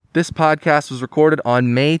This podcast was recorded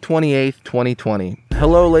on May 28th, 2020.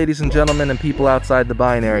 Hello, ladies and gentlemen, and people outside the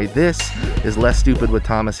binary. This is Less Stupid with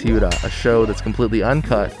Thomas Huda, a show that's completely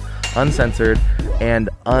uncut, uncensored, and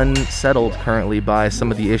unsettled currently by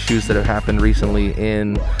some of the issues that have happened recently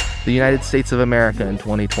in the United States of America in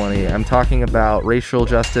 2020. I'm talking about racial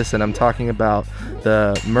justice, and I'm talking about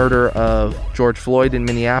the murder of George Floyd in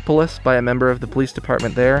Minneapolis by a member of the police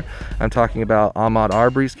department there. I'm talking about Ahmaud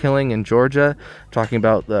Arbery's killing in Georgia. I'm talking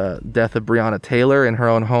about the death of Breonna Taylor in her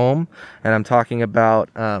own home. And I'm talking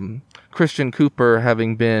about Christian Cooper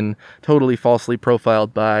having been totally falsely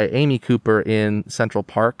profiled by Amy Cooper in Central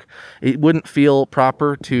Park. It wouldn't feel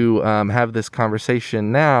proper to have this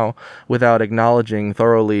conversation now without acknowledging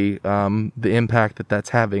thoroughly the impact that that's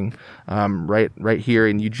having right here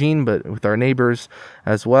in Eugene, but with our neighbors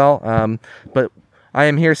as well. But I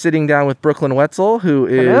am here sitting down with Brooklyn Wetzel, who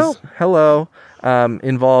is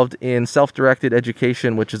involved in self-directed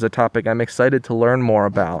education, which is a topic I'm excited to learn more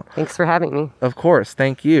about. Thanks for having me. Of course,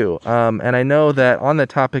 thank you. And I know that on the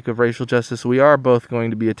topic of racial justice, we are both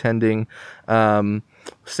going to be attending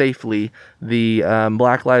safely the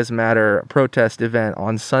Black Lives Matter protest event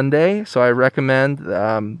on Sunday. So I recommend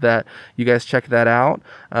that you guys check that out,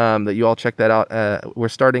 that you all check that out. We're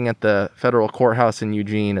starting at the federal courthouse in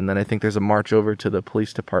Eugene, and then I think there's a march over to the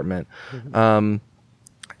police department. Mm-hmm.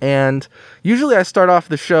 And usually I start off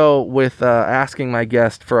the show with asking my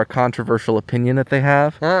guest for a controversial opinion that they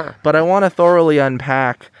have. But I want to thoroughly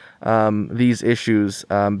unpack these issues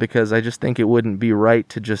because I just think it wouldn't be right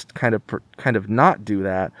to just kind of not do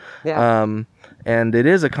that. Yeah. And it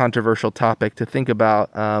is a controversial topic to think about.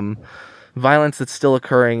 Violence that's still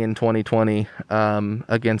occurring in 2020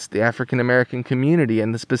 against the African American community,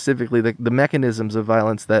 and specifically the mechanisms of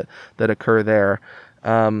violence that occur there.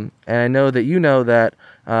 And I know that you know that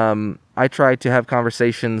I try to have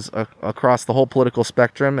conversations across the whole political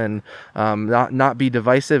spectrum and not be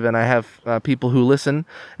divisive. And I have people who listen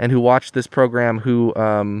and who watch this program who,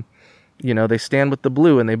 they stand with the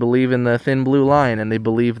blue and they believe in the thin blue line, and they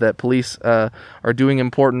believe that police are doing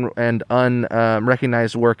important and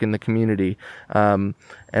unrecognized work in the community. And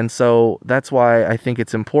so that's why I think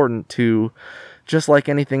it's important to, just like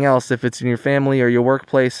anything else, if it's in your family or your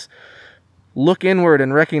workplace, look inward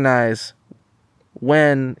and recognize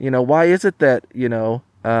when, why is it that, the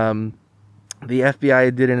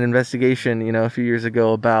FBI did an investigation, a few years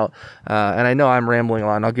ago about, and I know I'm rambling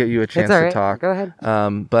on, I'll give you a chance to talk. Go ahead.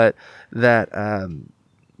 But that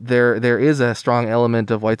there is a strong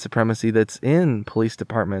element of white supremacy that's in police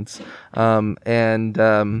departments.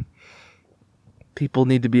 And people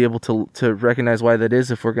need to be able to recognize why that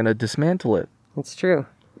is if we're going to dismantle it. It's true.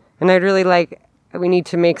 And I'd really we need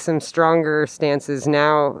to make some stronger stances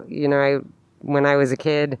now. When I was a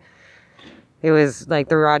kid, it was like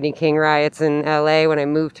the Rodney King riots in LA when I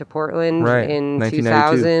moved to Portland in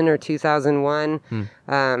 2000 or 2001.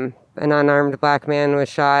 An unarmed black man was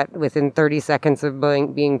shot within 30 seconds of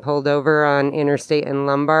being pulled over on Interstate and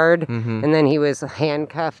Lombard. Mm-hmm. And then he was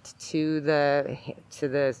handcuffed to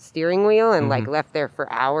the steering wheel and left there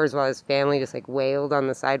for hours while his family just wailed on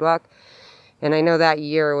the sidewalk. And I know that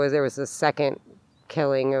year there was a second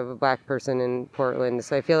killing of a black person in Portland.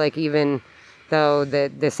 So I feel like even though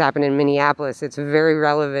this happened in Minneapolis, it's very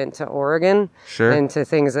relevant to Oregon. Sure. And to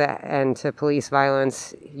and to police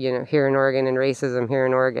violence, here in Oregon, and racism here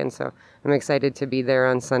in Oregon. So I'm excited to be there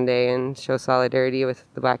on Sunday and show solidarity with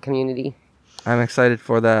the black community. I'm excited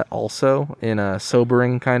for that also, in a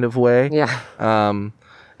sobering kind of way. Yeah.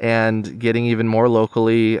 And getting even more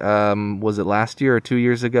locally, was it last year or 2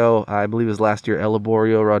 years ago? I believe it was last year.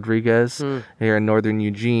 Elaborio Rodriguez here in northern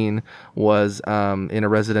Eugene was in a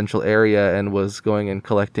residential area and was going and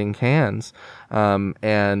collecting cans,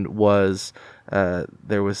 and was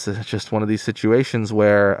there was just one of these situations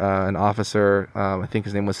where an officer, I think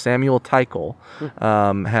his name was Samuel Teichel,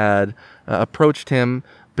 had approached him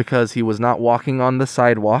because he was not walking on the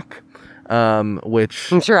sidewalk.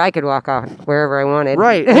 Which I'm sure I could walk on wherever I wanted.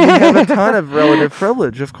 Right. And you have a ton of relative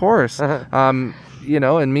privilege, of course. And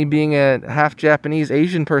me being a half Japanese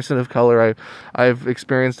Asian person of color, I've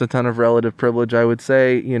experienced a ton of relative privilege, I would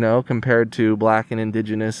say, compared to black and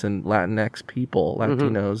indigenous and Latinx people,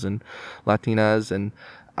 Latinos and Latinas. And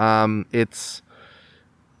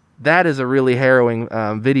that is a really harrowing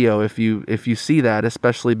video if you see that,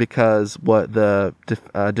 especially because what the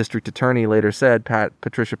district attorney later said,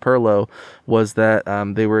 Patricia Perlow, was that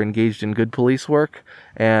they were engaged in good police work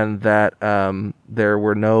and that there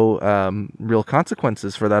were no real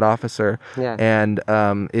consequences for that officer. Yeah. And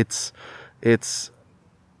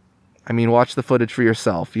watch the footage for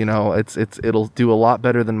yourself. It'll do a lot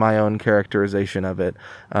better than my own characterization of it,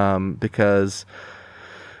 because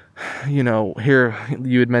here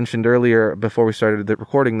you had mentioned earlier before we started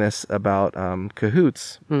recording this about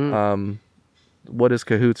cahoots. Mm-hmm. What is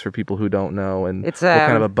cahoots for people who don't know, and It's what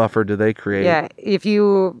kind of a buffer do they create? Yeah, if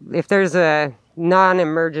there's a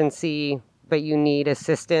non-emergency but you need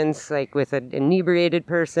assistance, like with an inebriated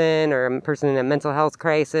person or a person in a mental health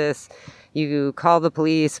crisis, you call the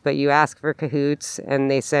police, but you ask for cahoots,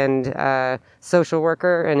 and they send a social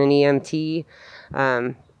worker and an EMT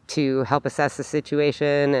to help assess the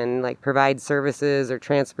situation and like provide services or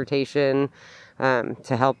transportation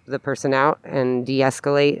to help the person out and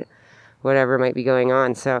de-escalate whatever might be going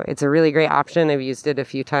on. So it's a really great option. I've used it a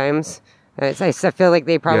few times. I feel like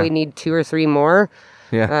they probably need 2 or 3 more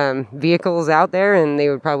vehicles out there, and they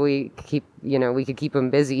would probably keep, we could keep them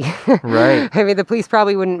busy. Right. I mean, the police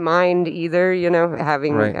probably wouldn't mind either,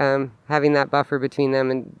 having that buffer between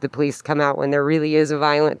them, and the police come out when there really is a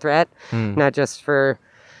violent threat, not just for,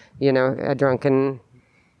 a drunken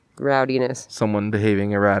rowdiness. Someone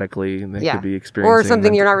behaving erratically, and they could be experiencing... Or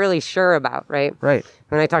something you're not really sure about, right? Right.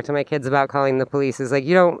 When I talk to my kids about calling the police, it's like,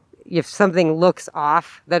 if something looks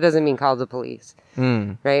off, that doesn't mean call the police,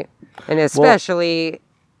 right? And especially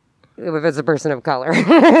if it's a person of color.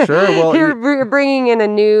 Sure. Well, you're bringing in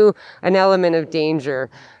an element of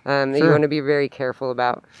danger that you want to be very careful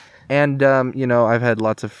about. And, I've had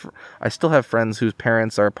I still have friends whose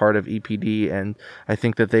parents are part of EPD, and I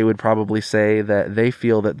think that they would probably say that they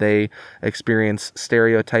feel that they experience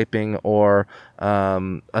stereotyping or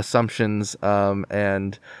assumptions.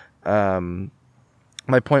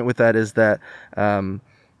 My point with that is that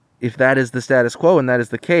if that is the status quo and that is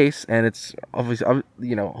the case, and it's obviously,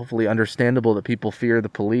 hopefully understandable that people fear the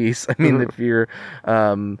police. I mean, they fear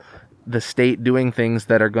the state doing things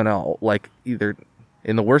that are going to, either...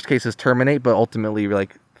 in the worst cases, terminate, but ultimately,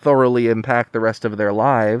 thoroughly impact the rest of their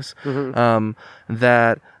lives, we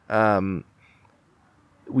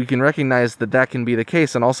can recognize that can be the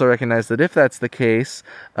case, and also recognize that if that's the case,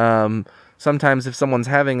 sometimes if someone's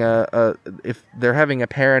having if they're having a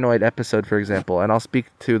paranoid episode, for example, and I'll speak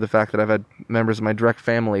to the fact that I've had members of my direct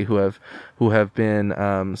family who have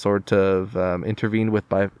been sort of intervened with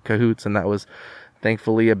by cahoots, and that was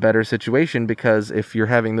thankfully a better situation, because if you're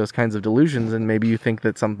having those kinds of delusions and maybe you think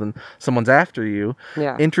that someone's after you,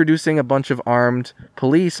 introducing a bunch of armed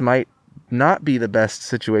police might not be the best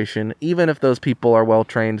situation, even if those people are well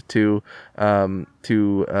trained to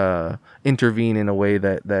intervene in a way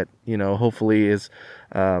that hopefully is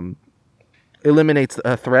eliminates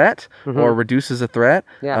a threat or reduces a threat.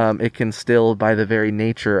 It can still, by the very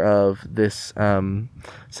nature of this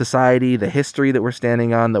society, the history that we're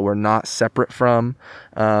standing on, that we're not separate from,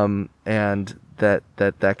 and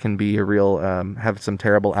that can be a real have some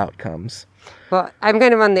terrible outcomes. Well, I'm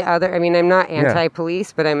kind of on the other... I'm not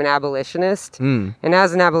anti-police, but I'm an abolitionist. And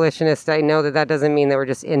as an abolitionist, I know that doesn't mean that we're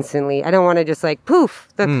just instantly... I don't want to just poof,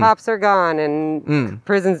 the cops are gone and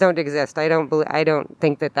prisons don't exist. I don't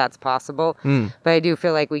think that that's possible. But I do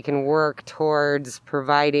feel like we can work towards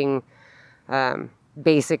providing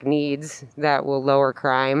basic needs that will lower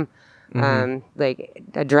crime, like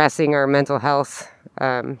addressing our mental health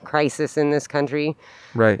crisis in this country.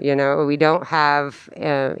 Right. We don't have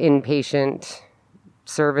inpatient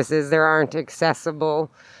services. There aren't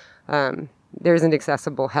accessible. There isn't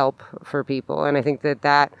accessible help for people, and I think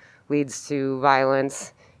that leads to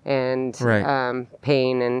violence and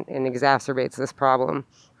pain, and exacerbates this problem.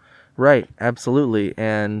 Right. Absolutely.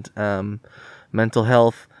 And mental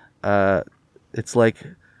health. It's like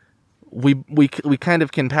we kind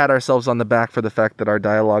of can pat ourselves on the back for the fact that our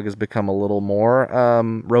dialogue has become a little more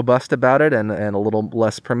robust about it, and a little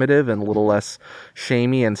less primitive and a little less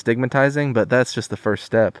shamey and stigmatizing, but that's just the first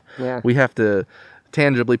step. We have to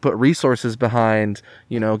tangibly put resources behind,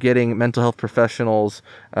 getting mental health professionals,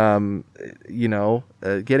 getting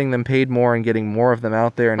them paid more and getting more of them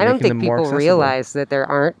out there, and making them more accessible. I don't think people realize that there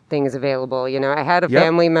aren't things available. I had a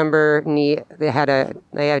family member they had a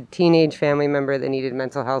teenage family member that needed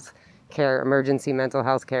mental health care, emergency mental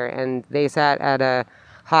health care, and they sat at a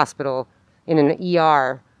hospital in an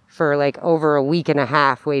ER for over a week and a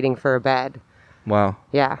half waiting for a bed. Wow.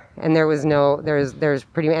 Yeah, and there's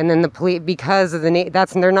pretty, and then the police, because of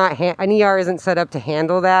they're not an ER isn't set up to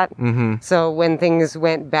handle that. So when things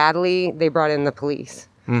went badly, they brought in the police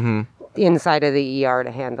inside of the ER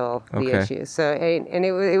to handle the issues. So and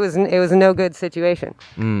it was a no good situation.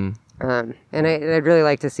 And I'd really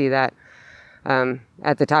like to see that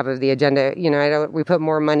at the top of the agenda. We put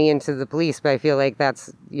more money into the police, but I feel like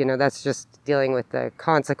that's just dealing with the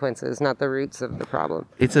consequences, not the roots of the problem.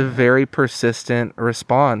 It's a very persistent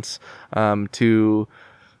response to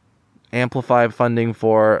amplify funding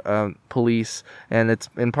for police, and it's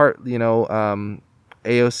in part,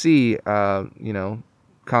 AOC,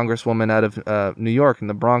 Congresswoman out of New York in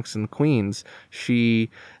the Bronx and Queens, she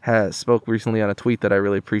spoke recently on a tweet that I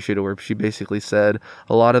really appreciated, where she basically said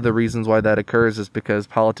a lot of the reasons why that occurs is because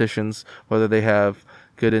politicians, whether they have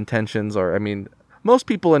good intentions or, most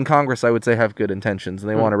people in Congress, I would say, have good intentions, and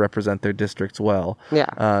they want to represent their districts well,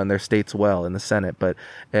 and their states well in the Senate. But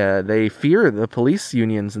they fear the police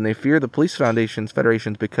unions and they fear the police federations,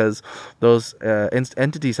 because those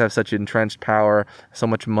entities have such entrenched power, so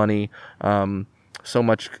much money, so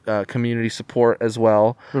much community support as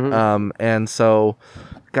well. And so,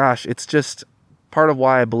 gosh, it's just part of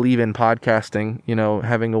why I believe in podcasting,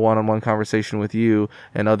 having a one-on-one conversation with you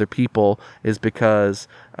and other people, is because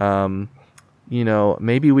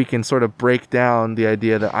maybe we can sort of break down the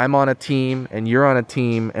idea that I'm on a team and you're on a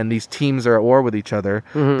team and these teams are at war with each other,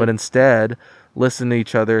 but instead listen to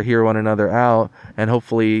each other, hear one another out, and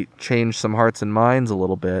hopefully change some hearts and minds a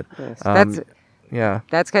little bit. Yes.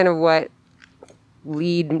 That's kind of what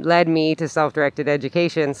led me to self-directed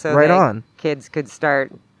education, so kids could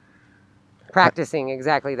start practicing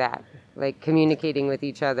exactly that, like communicating with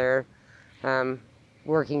each other,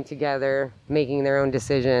 working together, making their own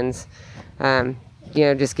decisions,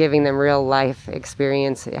 just giving them real life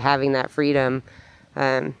experience, having that freedom.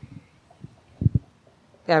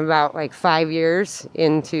 About 5 years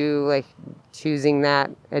into choosing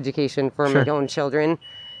that education for my own children,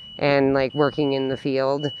 and working in the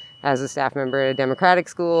field as a staff member at a Democratic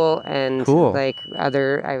school, and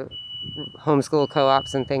other homeschool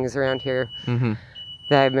co-ops and things around here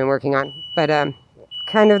that I've been working on. But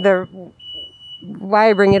kind of why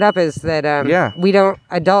I bring it up is that we don't,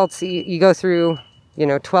 adults, you go through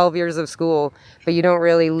 12 years of school, but you don't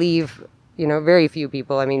really leave. Very few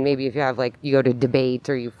people. Maybe if you have you go to debate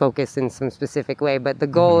or you focus in some specific way, but the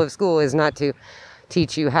goal of school is not to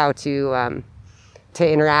teach you how to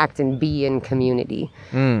interact and be in community.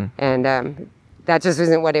 And that just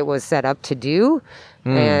isn't what it was set up to do.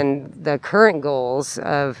 And the current goals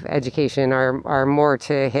of education are more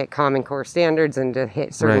to hit Common Core standards and to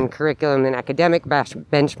hit certain curriculum and academic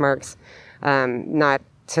benchmarks, not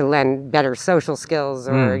to lend better social skills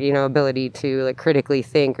or ability to critically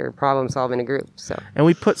think or problem solve in a group. And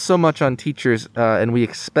we put so much on teachers, and we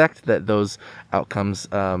expect that those outcomes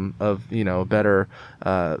of better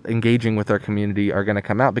engaging with our community are going to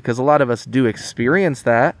come out, because a lot of us do experience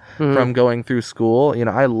that from going through school.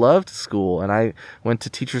 I loved school, and I went to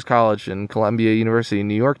Teachers College in Columbia University in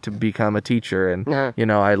New York to become a teacher, and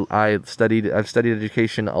I've studied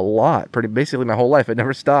education a lot, basically my whole life. I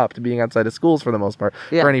never stopped being outside of schools for the most part,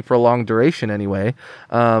 for any prolonged duration anyway.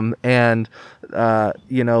 But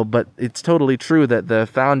it's totally true that the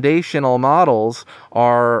foundational models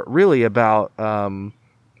are really about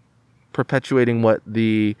perpetuating what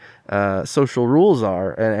the social rules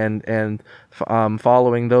are, and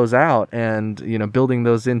following those out, and building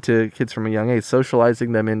those into kids from a young age,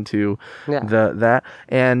 socializing them into that.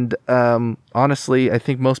 And honestly, I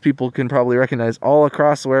think most people can probably recognize all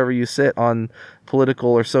across wherever you sit on political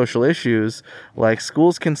or social issues,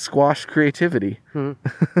 schools can squash creativity. And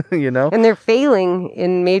they're failing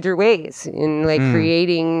in major ways in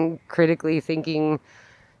creating critically thinking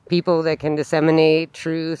people that can disseminate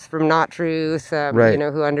truth from not truth,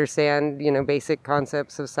 who understand, basic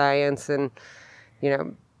concepts of science and,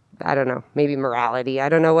 I don't know, maybe morality. I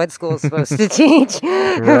don't know what school's supposed to teach,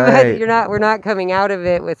 but we're not coming out of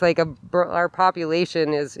it with our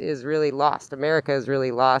population is really lost. America is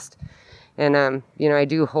really lost. And, I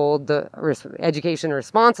do hold the education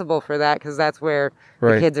responsible for that, because that's where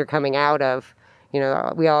the kids are coming out of. We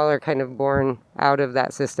all are kind of born out of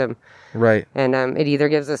that system. Right. And it either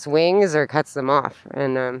gives us wings or cuts them off.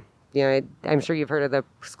 And, I'm sure you've heard of the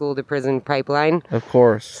school to prison pipeline. Of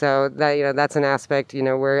course. So that, that's an aspect,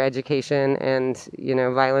 where education and,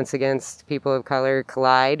 violence against people of color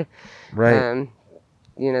collide. Right.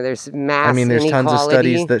 There's mass there's inequality. Tons of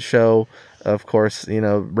studies that show, of course,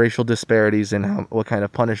 racial disparities in what kind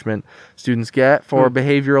of punishment students get for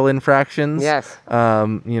behavioral infractions. Yes.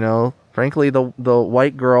 Frankly, the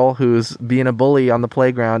white girl who's being a bully on the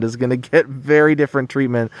playground is going to get very different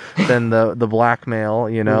treatment than the black male,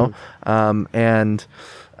 and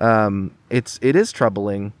it is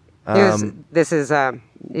troubling.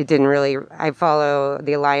 It didn't really. I follow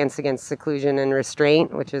the Alliance Against Seclusion and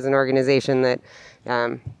Restraint, which is an organization that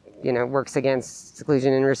works against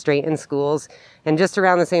seclusion and restraint in schools. And just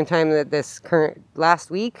around the same time that this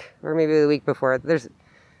last week, or maybe the week before, there's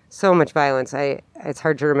so much violence. It's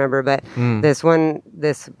hard to remember, but this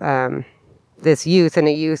youth, and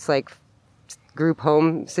a youth group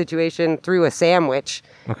home situation, threw a sandwich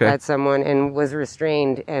Okay. at someone and was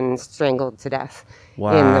restrained and strangled to death in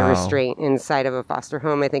the Wow. restraint inside of a foster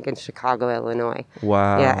home, I think in Chicago, Illinois.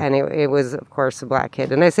 Wow. Yeah, and it was, of course, a black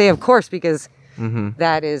kid. And I say, of course, because Mm-hmm.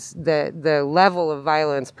 that is the level of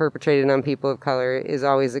violence perpetrated on people of color is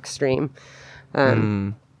always extreme.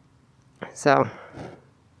 So,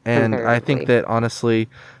 And I think that honestly,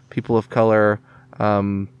 people of color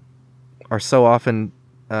are so often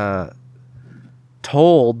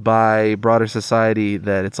told by broader society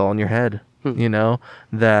that it's all in your head. You know,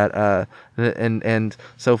 that and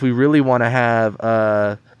so if we really want to have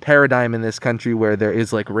a paradigm in this country where there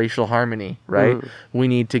is like racial harmony, right? We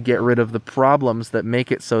need to get rid of the problems that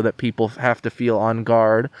make it so that people have to feel on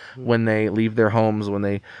guard when they leave their homes, when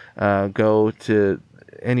they go to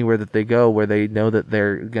anywhere that they go where they know that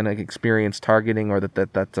they're going to experience targeting or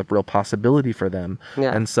that's a real possibility for them.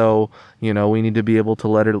 Yeah. And so, you know, we need to be able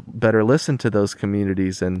to better listen to those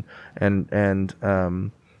communities and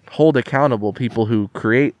hold accountable people who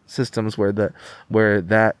create systems where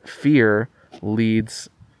that fear leads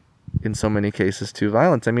in so many cases to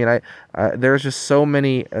violence. I mean, there's just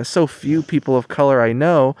so few people of color I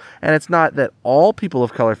know, and it's not that all people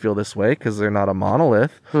of color feel this way because they're not a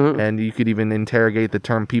monolith. And you could even interrogate the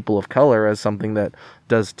term people of color as something that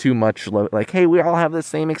does too much, like, hey, we all have the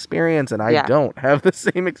same experience, and I don't have the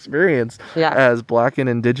same experience as Black and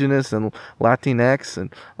Indigenous and Latinx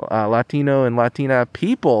and Latino and Latina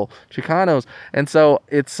people, Chicanos. And so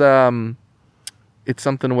it's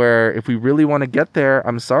something where if we really want to get there,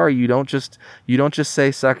 I'm sorry, you don't just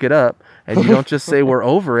say suck it up, and you don't just say we're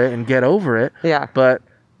over it and get over it. Yeah. But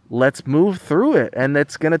let's move through it, and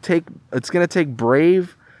it's gonna take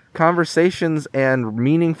brave conversations and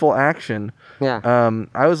meaningful action. Yeah.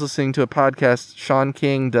 I was listening to a podcast Sean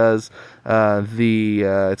King does.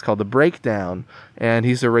 It's called The Breakdown, and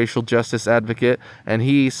he's a racial justice advocate. And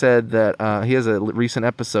he said that he has a recent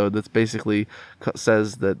episode that's basically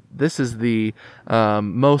says that this is the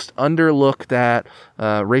most underlooked at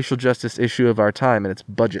racial justice issue of our time, and it's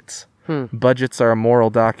budgets. Budgets are a moral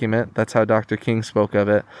document. That's how Dr. King spoke of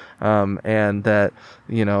it. And that,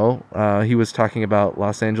 you know, he was talking about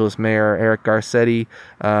Los Angeles Mayor Eric Garcetti.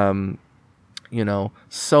 You know,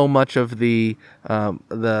 so much of the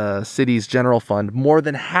city's general fund, more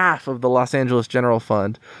than half of the Los Angeles general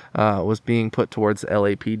fund, was being put towards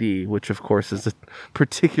LAPD, which of course is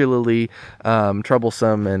particularly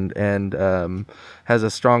troublesome and has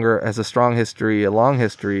a long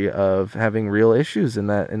history of having real issues in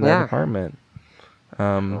that department.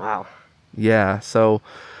 Wow. Yeah. So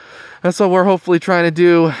that's what we're hopefully trying to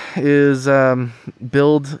do is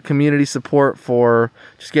build community support for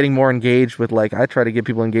just getting more engaged with, like, I try to get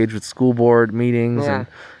people engaged with school board meetings. Yeah.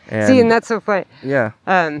 And See, and that's so funny. Yeah.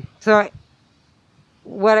 The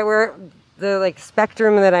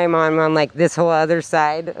spectrum that I'm on like this whole other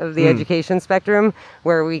side of the education spectrum,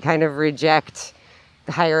 where we kind of reject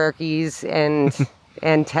hierarchies and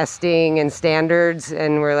and testing and standards,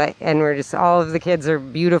 and we're just, all of the kids are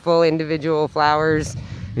beautiful individual flowers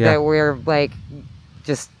that we're like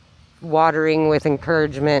just watering with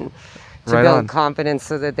encouragement to build confidence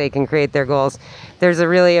so that they can create their goals. There's a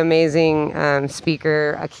really amazing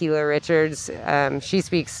speaker, Akilah Richards. She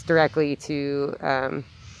speaks directly to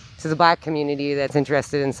the Black community that's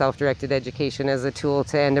interested in self-directed education as a tool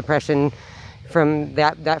to end oppression from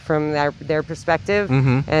their perspective.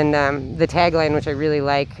 And the tagline, which I really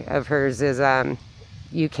like of hers, is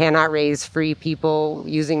you cannot raise free people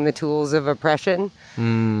using the tools of oppression.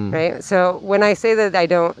 Right? So when I say that I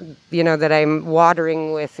don't, that I'm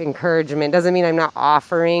watering with encouragement, doesn't mean I'm not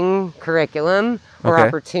offering curriculum or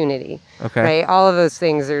opportunity. Right? All of those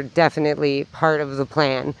things are definitely part of the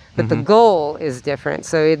plan, but the goal is different.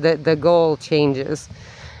 So the goal changes.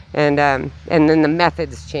 And then the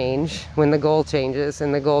methods change when the goal changes,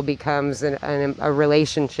 and the goal becomes a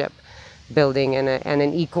relationship building and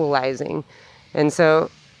an equalizing. And so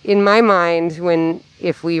in my mind,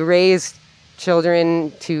 if we raise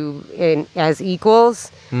children as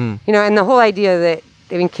equals, and the whole idea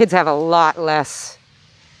that, kids have a lot less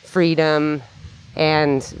freedom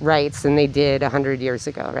and rights than they did 100 years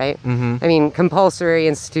ago, right? Compulsory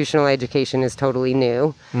institutional education is totally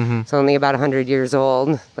new. It's only about 100 years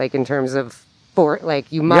old, like in terms of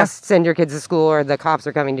you must send your kids to school or the cops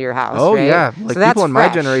are coming to your house. Oh, right? yeah. So Like, that's people in my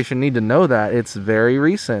fresh. generation need to know that. It's very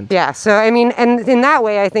recent. Yeah. So, I mean, and in that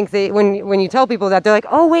way, I think when you tell people that, they're like,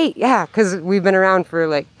 oh, wait, yeah, because we've been around for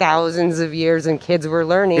like thousands of years and kids were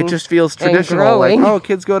learning. It just feels traditional. Like, growing. oh,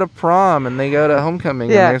 kids go to prom and they go to homecoming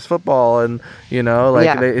Yeah. and there's football and,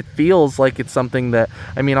 it feels like it's something that,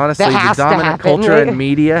 I mean, honestly, That the has to dominant happen, culture right? and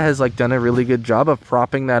media has like done a really good job of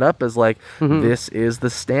propping that up as like, this is the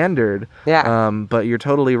standard. Yeah. But you're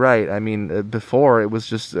totally right. I mean, before it was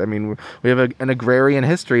just, I mean, we have an agrarian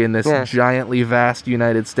history in this giantly vast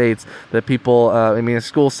United States that people, a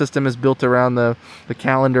school system is built around the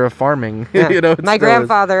calendar of farming. Yeah. My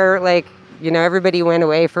grandfather, everybody went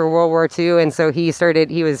away for World War II. And so he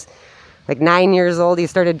was like 9 years old. He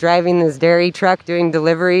started driving this dairy truck doing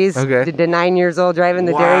deliveries. Okay. Did 9 years old driving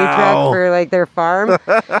the dairy truck for like their farm.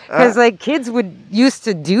 Because like kids used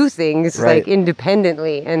to do things like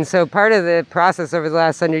independently. And so part of the process over the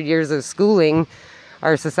last 100 years of schooling,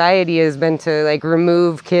 our society has been to like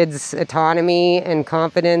remove kids' autonomy and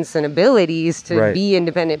confidence and abilities to be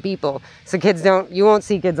independent people. So you won't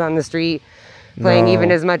see kids on the street playing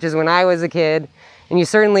even as much as when I was a kid. And you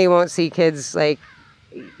certainly won't see kids like,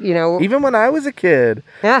 even when I was a kid,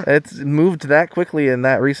 yeah, it's moved that quickly and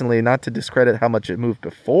that recently, not to discredit how much it moved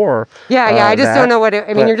before. I just don't know what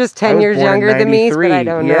you're just 10 years younger than me, but I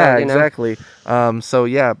don't know. Yeah, exactly. We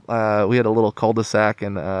had a little cul-de-sac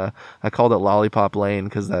and I called it Lollipop Lane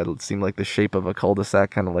because that seemed like the shape of a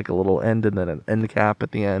cul-de-sac, kind of like a little end and then an end cap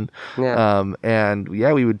at the end.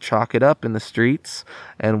 We would chalk it up in the streets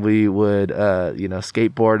and we would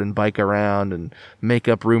skateboard and bike around and make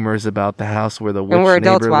up rumors about the house where the witch and were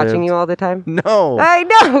adults neighbor watching lived. you all the time? No, I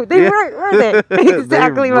know they weren't, were they?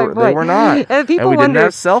 Exactly my point. They were not. And people we wonder, didn't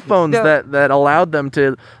have cell phones that allowed them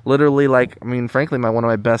to literally, like, I mean, frankly, one of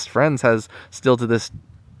my best friends has still to this,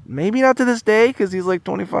 maybe not to this day because he's like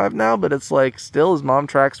 25 now, but it's like still his mom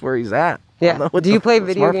tracks where he's at. Yeah. Do you play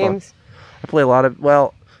video games? I play a lot of,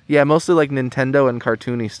 mostly like Nintendo and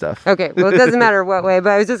cartoony stuff. Okay, well, it doesn't matter what way, but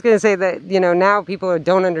I was just going to say that, now people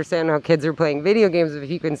don't understand how kids are playing video games if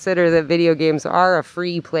you consider that video games are a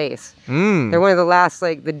free place. They're one of the last,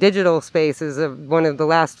 the digital spaces of one of the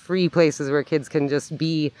last free places where kids can just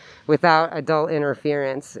be without adult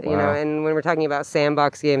interference, and when we're talking about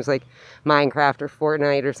sandbox games like Minecraft or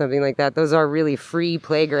Fortnite or something like that, those are really free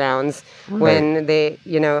playgrounds when they,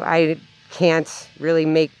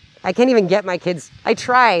 I can't even get my kids. I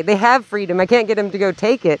try. They have freedom. I can't get them to go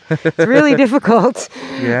take it. It's really difficult.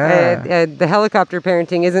 Yeah. The helicopter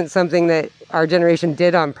parenting isn't something that our generation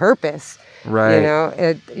did on purpose. Right.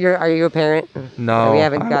 Are you a parent? No. We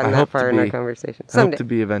haven't gotten that far in our conversation. I hope to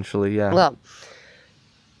be eventually, yeah. Well,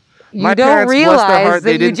 you my don't parents, bless their realize heart,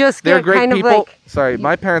 that you just they're get great kind people. of like... Sorry,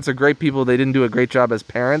 my parents are great people. They didn't do a great job as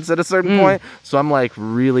parents at a certain point. So I'm like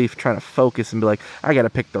really trying to focus and be like, I got to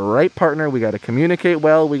pick the right partner. We got to communicate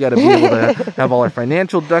well. We got to be able to have all our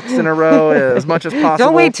financial ducks in a row as much as possible.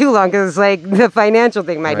 Don't wait too long because the financial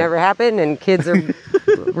thing might never happen and kids are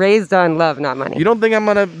raised on love, not money. You don't think I'm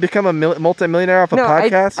going to become a multimillionaire off a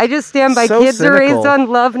podcast? I just stand by so kids cynical. Are raised on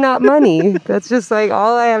love, not money. That's just like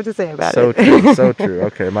all I have to say about it. True, so true.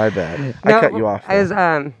 Okay, my bad. I cut you off.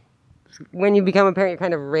 When you become a parent, you're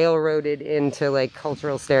kind of railroaded into like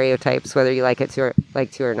cultural stereotypes, whether you like to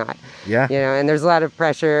or not. Yeah. And there's a lot of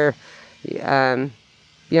pressure, a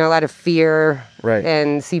lot of fear. Right.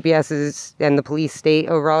 And CPS and the police state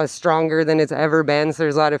overall is stronger than it's ever been. So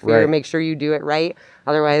there's a lot of fear. Right. Make sure you do it right.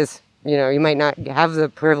 Otherwise, you might not have the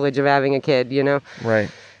privilege of having a kid,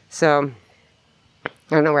 Right. So I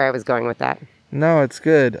don't know where I was going with that. No, it's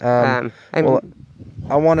good.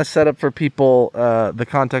 I want to set up for people the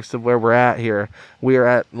context of where we're at here. We are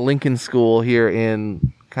at Lincoln School here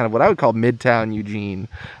in kind of what I would call Midtown Eugene.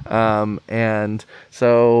 And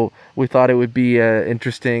so we thought it would be an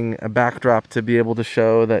interesting backdrop to be able to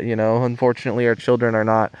show that, unfortunately our children are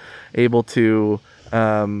not able to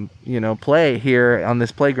play here on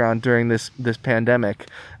this playground during this pandemic,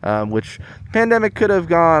 which pandemic could have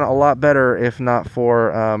gone a lot better if not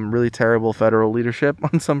for really terrible federal leadership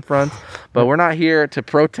on some fronts. But we're not here to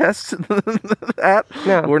protest that.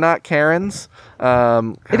 No. We're not Karens.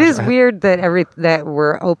 It is weird that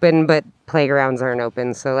we're open, but playgrounds aren't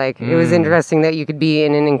open. So it was interesting that you could be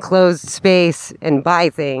in an enclosed space and buy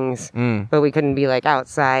things, but we couldn't be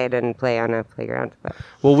outside and play on a playground. But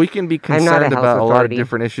well, we can be concerned about a lot of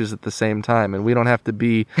different issues at the same time, and we don't have to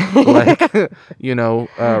be reopen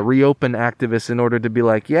activists in order to be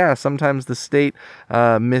like, yeah, sometimes the state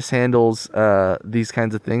mishandles these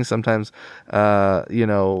kinds of things. Sometimes, the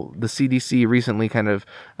CDC recently kind of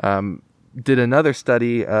did another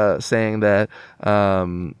study saying that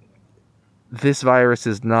this virus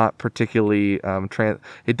is not particularly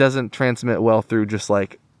it doesn't transmit well through just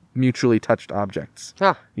like mutually touched objects.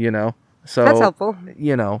 Huh. So That's helpful.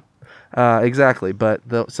 Exactly. But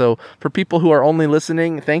so for people who are only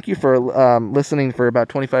listening, thank you for listening for about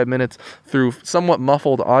 25 minutes through somewhat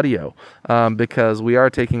muffled audio, because we are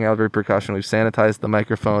taking every precaution. We've sanitized the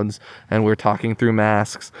microphones and we're talking through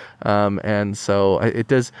masks. And so it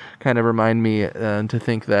does kind of remind me to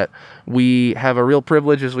think that we have a real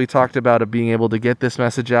privilege, as we talked about, of being able to get this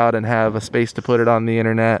message out and have a space to put it on the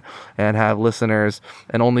internet and have listeners,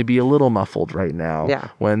 and only be a little muffled right now. Yeah.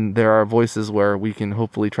 When there are voices where we can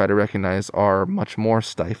hopefully try to recognize are much more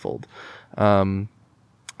stifled.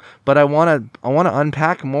 But I want to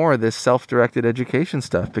unpack more of this self-directed education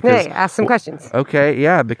stuff, because ask some questions. Okay,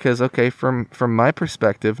 yeah, because from my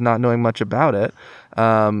perspective, not knowing much about it,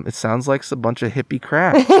 it sounds like a bunch of hippie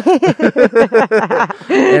crap.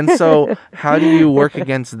 And so how do you work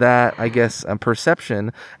against that, I guess,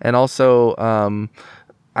 perception? And also,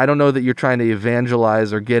 I don't know that you're trying to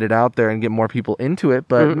evangelize or get it out there and get more people into it,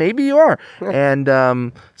 but maybe you are.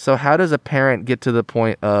 And so how does a parent get to the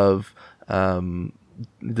point of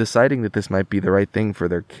deciding that this might be the right thing for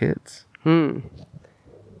their kids? Well,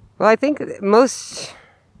 I think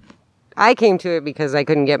I came to it because I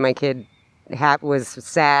couldn't get my kid, was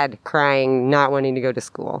sad, crying, not wanting to go to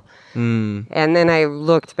school. And then I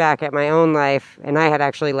looked back at my own life, and I had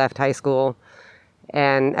actually left high school.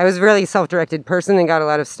 And I was a really self-directed person and got a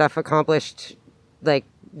lot of stuff accomplished, like,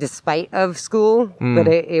 despite of school. But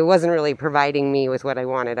it wasn't really providing me with what I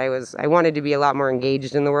wanted. I wanted to be a lot more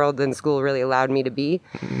engaged in the world than school really allowed me to be.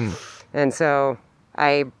 And so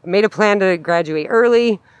I made a plan to graduate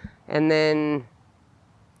early, and then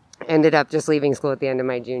ended up just leaving school at the end of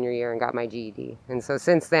my junior year and got my GED. And so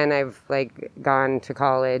since then, I've, like, gone to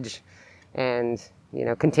college and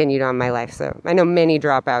continued on my life. So I know many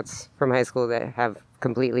dropouts from high school that have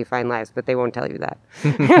completely fine lives, but they won't tell you that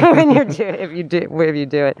if you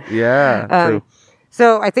do it. Yeah. True.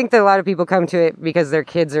 So I think that a lot of people come to it because their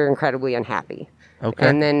kids are incredibly unhappy. Okay.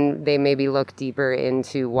 And then they maybe look deeper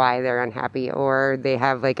into why they're unhappy, or they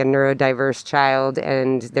have like a neurodiverse child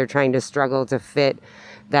and they're trying to struggle to fit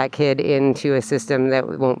that kid into a system that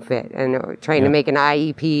won't fit, and trying to make an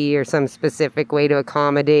IEP or some specific way to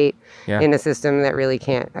accommodate in a system that really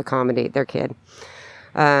can't accommodate their kid.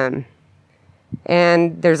 And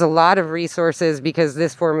there's a lot of resources because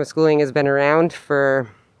this form of schooling has been around for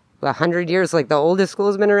 100 years. Like the oldest school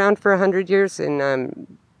has been around for 100 years, and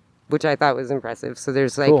which I thought was impressive. So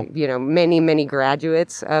there's many, many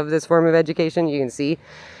graduates of this form of education. You can see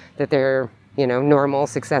that they're normal,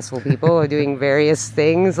 successful people are doing various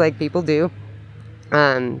things like people do.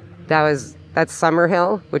 That's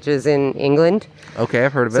Summerhill, which is in England. Okay,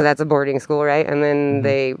 I've heard of it. So that's a boarding school, right? And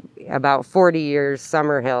then about 40 years,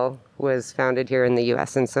 Summerhill was founded here in the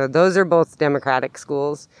U.S. And so those are both democratic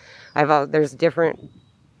schools. There's different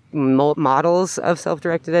models of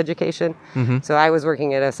self-directed education. So I was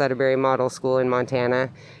working at a Sudbury Model School in Montana,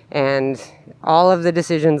 and all of the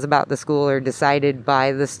decisions about the school are decided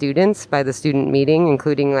by the students, by the student meeting,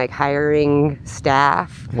 including like hiring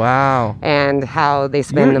staff. Wow. And how they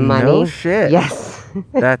spend the money. No shit. Yes.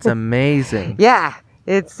 That's amazing. Yeah.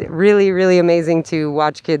 It's really, really amazing to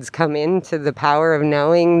watch kids come into the power of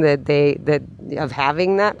knowing of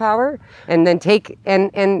having that power, and then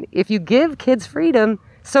and if you give kids freedom,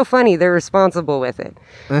 so funny, they're responsible with it.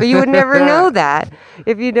 But you would never know that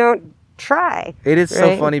if you don't try. It is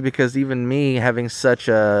so funny because even me having such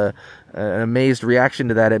an amazed reaction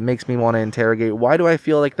to that, it makes me want to interrogate, why do I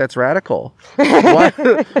feel like that's radical?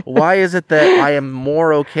 Why is it that I am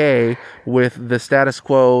more okay with the status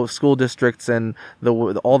quo school districts and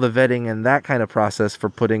all the vetting and that kind of process for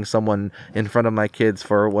putting someone in front of my kids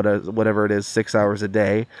for whatever it is, 6 hours a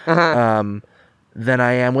day, than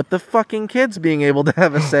I am with the fucking kids being able to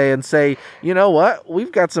have a say and say, you know what,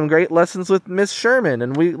 we've got some great lessons with Miss Sherman,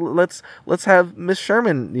 and let's have Miss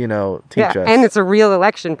Sherman, teach us. And it's a real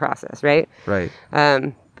election process, right? Right.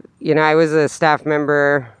 I was a staff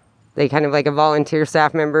member, kind of like a volunteer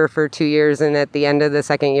staff member for 2 years, and at the end of the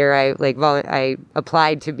second year, I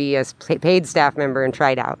applied to be a paid staff member and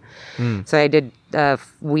tried out. So I did a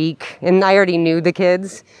week, and I already knew the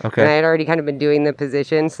kids. Okay. And I had already kind of been doing the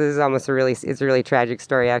position, so this is almost it's a really tragic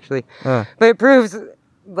story, actually. But it proves,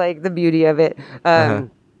 the beauty of it.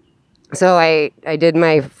 So I did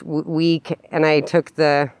my week, and I took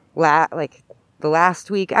the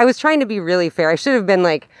last week. I was trying to be really fair. I should have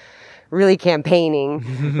been, really campaigning,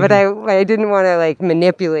 but I didn't want to,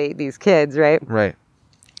 manipulate these kids, right? Right.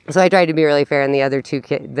 So I tried to be really fair, and the other two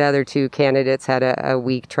candidates had a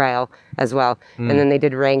week trial as well, and then they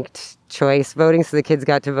did ranked choice voting, so the kids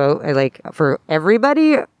got to vote like for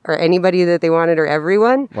everybody or anybody that they wanted or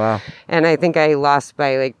everyone. Wow. And I think I lost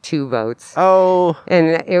by like 2 votes. Oh.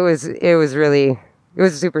 And it was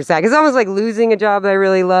super sad. It's almost like losing a job that I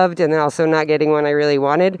really loved and then also not getting one I really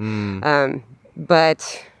wanted.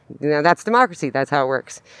 But that's democracy. That's how it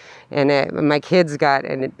works. And my kids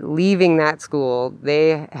and leaving that school,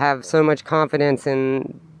 they have so much confidence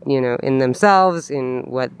in themselves, in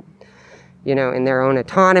what, in their own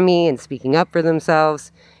autonomy and speaking up for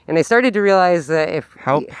themselves. And I started to realize that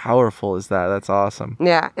How powerful is that? That's awesome.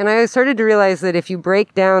 Yeah. And I started to realize that if you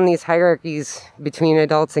break down these hierarchies between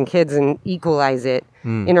adults and kids and equalize it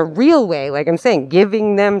in a real way, like I'm saying,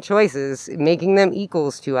 giving them choices, making them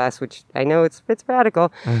equals to us, which I know it's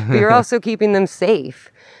radical, but you're also keeping them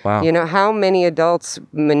safe. Wow. How many adults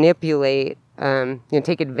manipulate,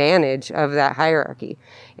 take advantage of that hierarchy?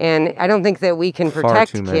 And I don't think that we can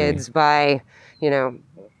protect kids by,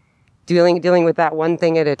 dealing with that one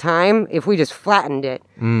thing at a time. If we just flattened it,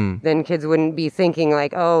 then kids wouldn't be thinking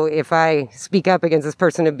like, oh, if I speak up against this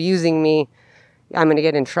person abusing me, I'm going to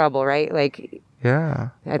get in trouble, right? Like, yeah,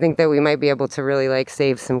 I think that we might be able to really like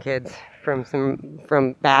save some kids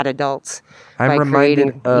from bad adults by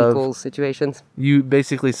creating equal situations. You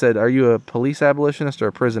basically said, are you a police abolitionist or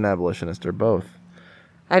a prison abolitionist or both?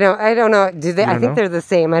 I don't know. I think they're the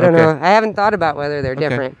same. I don't know. I haven't thought about whether they're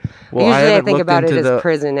different. Well, usually I think about it as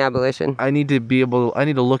prison abolition. I need to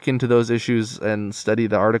look into those issues and study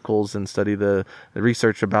the articles and study the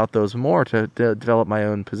research about those more to develop my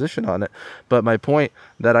own position on it. But my point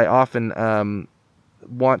that I often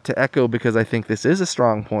want to echo, because I think this is a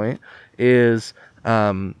strong point, is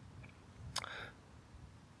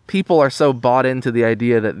people are so bought into the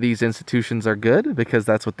idea that these institutions are good because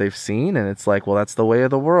that's what they've seen, and it's like, well, that's the way of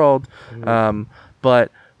the world.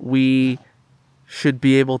 But we should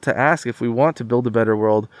be able to ask, if we want to build a better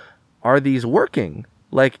world, are these working?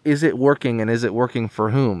 Like, is it working, and is it working for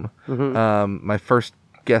whom? My first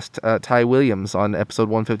guest, Ty Williams, on episode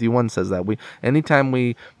 151 says that anytime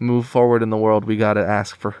we move forward in the world, we got to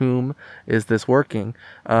ask, for whom is this working?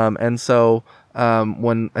 And so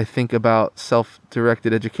when I think about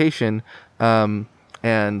self-directed education,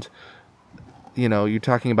 and you're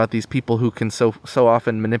talking about these people who can so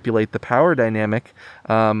often manipulate the power dynamic.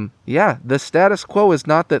 The status quo is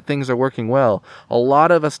not that things are working well. A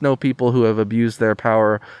lot of us know people who have abused their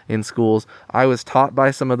power in schools. I was taught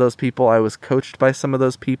by some of those people. I was coached by some of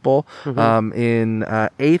those people. In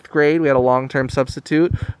 8th grade, we had a long-term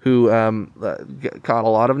substitute who got a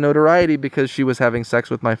lot of notoriety because she was having sex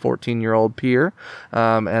with my 14-year-old peer.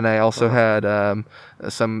 And I also had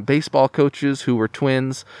some baseball coaches who were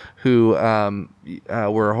twins who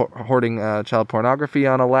were hoarding child pornography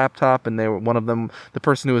on a laptop, and one of them, the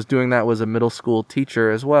person who was doing that, was a middle school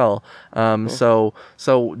teacher as well. So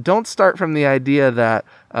don't start from the idea that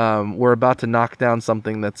we're about to knock down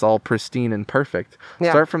something that's all pristine and perfect.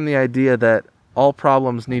 Start from the idea that all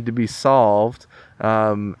problems need to be solved,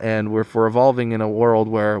 and if we're evolving in a world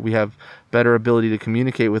where we have better ability to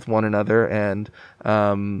communicate with one another and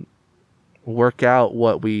work out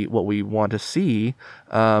what we want to see,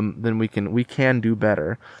 then we can do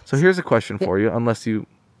better. So here's a question for you, unless you...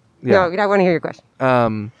 Yeah. No, I want to hear your question.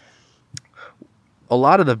 A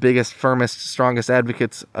lot of the biggest, firmest, strongest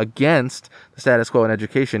advocates against the status quo in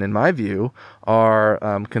education, in my view, are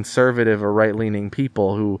conservative or right-leaning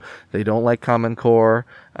people who, they don't like Common Core.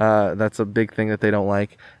 That's a big thing that they don't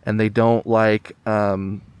like. And they don't like...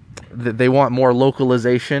 they want more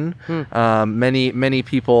localization. Many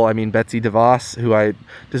people, I mean, Betsy DeVos, who I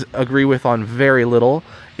agree with on very little,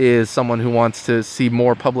 is someone who wants to see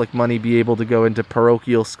more public money be able to go into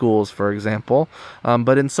parochial schools, for example.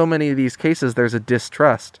 But in so many of these cases, there's a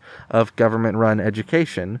distrust of government-run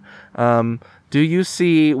education. Do you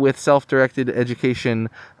see with self-directed education...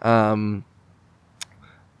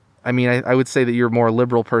 I mean, I would say that you're a more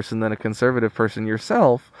liberal person than a conservative person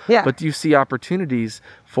yourself. Yeah. But do you see opportunities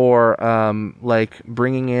for,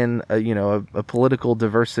 bringing in, a political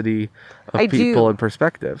diversity of people and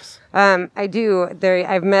perspectives? I do.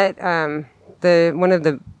 I've met one of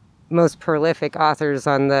the most prolific authors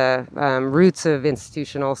on the roots of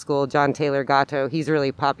institutional school, John Taylor Gatto. He's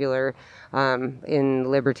really popular in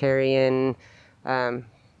libertarian.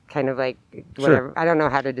 Kind of like whatever, sure. I don't know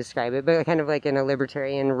how to describe it, but kind of like in a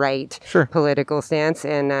libertarian right sure. political stance.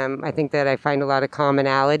 And I think that I find a lot of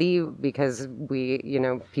commonality because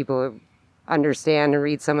people understand and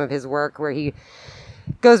read some of his work where he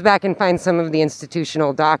goes back and finds some of the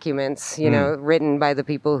institutional documents, written by the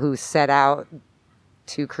people who set out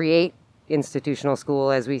to create institutional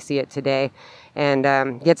school as we see it today, and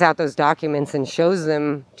gets out those documents and shows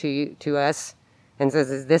them to us and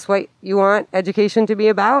says, is this what you want education to be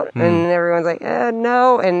about? And everyone's like,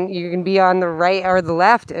 no. And you can be on the right or the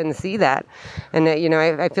left and see that. And,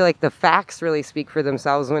 I feel like the facts really speak for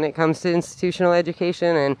themselves when it comes to institutional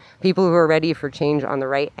education, and people who are ready for change on the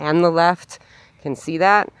right and the left can see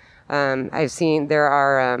that. I've seen there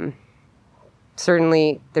are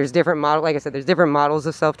certainly, there's different models. Like I said, there's different models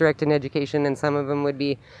of self-directed education, and some of them would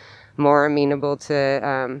be more amenable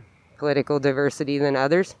to political diversity than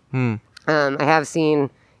others. I have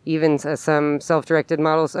seen even some self-directed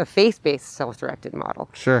models, a faith-based self-directed model.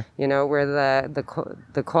 Sure. Where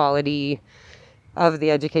the quality of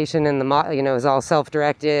the education and is all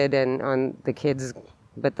self-directed and on the kids,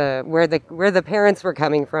 but where the parents were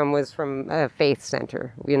coming from was from a faith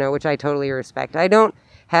center, which I totally respect. I don't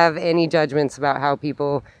have any judgments about how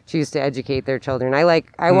people choose to educate their children.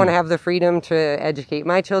 I want to have the freedom to educate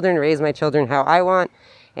my children, raise my children how I want.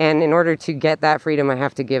 And in order to get that freedom, I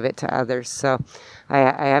have to give it to others. So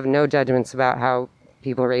I have no judgments about how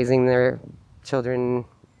people raising their children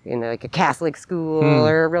in like a Catholic school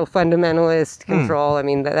or a real fundamentalist control. I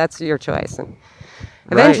mean, that's your choice. And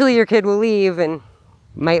eventually your kid will leave and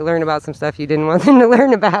might learn about some stuff you didn't want them to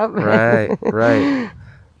learn about. Right.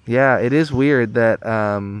 Yeah, it is weird that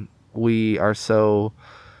we are so...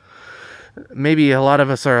 Maybe a lot of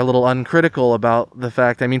us are a little uncritical about the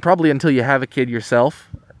fact, probably until you have a kid yourself,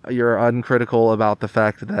 you're uncritical about the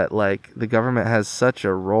fact that, like, the government has such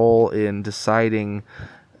a role in deciding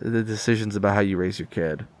the decisions about how you raise your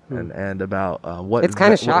kid and about what it's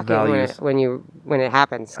kind of shocking values. when it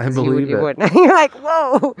happens. I believe it. Wouldn't. You're like,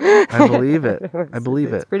 whoa. I believe it.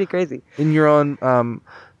 It's pretty crazy. In your own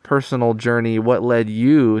personal journey, what led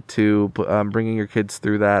you to bringing your kids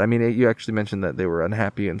through that? You actually mentioned that they were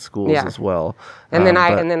unhappy in schools as well. And then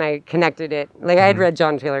I connected it. Like I had read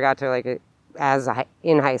John Taylor Gatto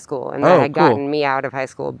in high school, and that had gotten me out of high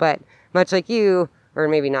school. But much like you, or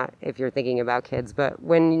maybe not if you're thinking about kids, but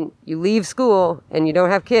when you leave school and you don't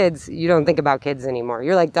have kids, you don't think about kids anymore.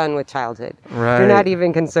 You're like done with childhood. Right. You're not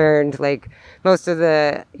even concerned. Like most of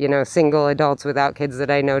the, single adults without kids that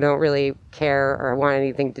I know don't really care or want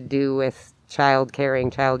anything to do with child caring,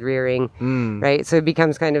 child rearing, right? So it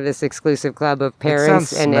becomes kind of this exclusive club of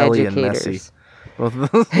parents and educators. Both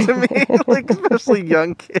of those to me, like especially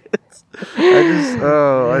young kids.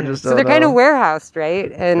 I just so they're kind of warehoused,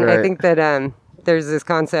 right? And I think that there's this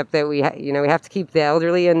concept that we have to keep the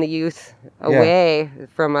elderly and the youth away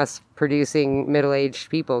from us producing middle-aged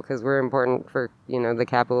people because we're important for the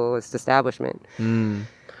capitalist establishment.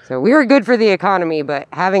 So we were good for the economy, but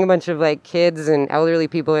having a bunch of like kids and elderly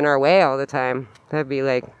people in our way all the time, that'd be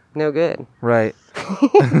like no good. Right.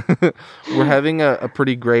 We're having a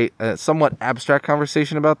pretty great, somewhat abstract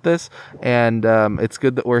conversation about this, and it's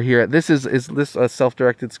good that we're here. Is this a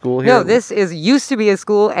self-directed school here? No, this used to be a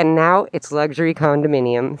school, and now it's luxury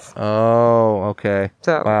condominiums. Oh, okay.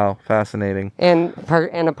 So, wow, fascinating. And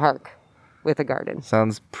a park with a garden.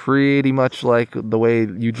 Sounds pretty much like the way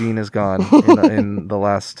Eugene has gone in the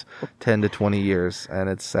last 10 to 20 years, and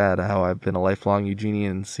it's sad how I've been a lifelong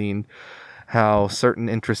Eugenian and seen how certain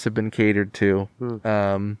interests have been catered to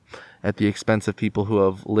at the expense of people who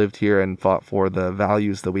have lived here and fought for the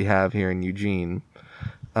values that we have here in Eugene.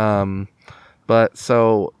 But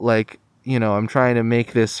so, like, I'm trying to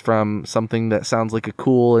make this from something that sounds like a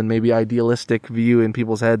cool and maybe idealistic view in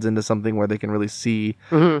people's heads into something where they can really see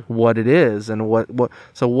what it is and what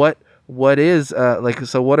is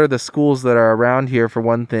so what are the schools that are around here for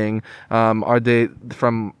one thing? Are they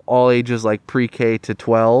from all ages, like pre-K to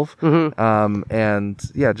 12? And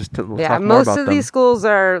just talk more about them. Most of these schools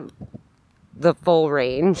are the full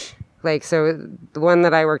range. Like, so the one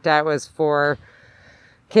that I worked at was for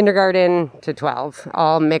kindergarten to 12,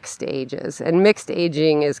 all mixed ages. And mixed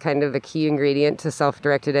aging is kind of a key ingredient to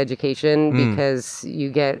self-directed education because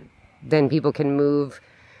then people can move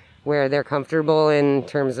where they're comfortable in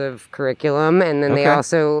terms of curriculum. And then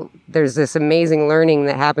there's this amazing learning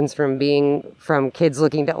that happens from kids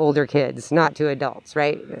looking to older kids, not to adults,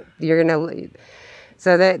 right?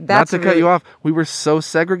 That's not to cut you off. We were so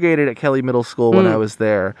segregated at Kelly Middle School when I was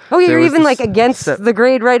there. Oh, yeah, you're even like against the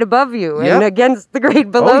grade right above you and against the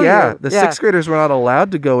grade below you. Oh, yeah. The sixth graders were not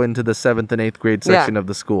allowed to go into the 7th and 8th grade section of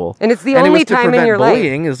the school. And it's the only time in your life.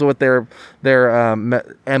 Bullying is what their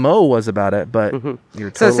MO was about it. But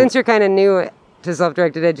so since you're kind of new to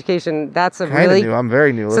self-directed education, that's a really new. I'm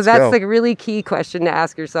very new. Let's go. Like a really key question to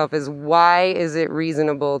ask yourself is why is it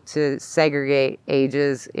reasonable to segregate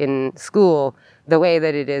ages in school the way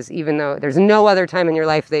that it is, even though there's no other time in your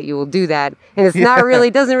life that you will do that, and it's not really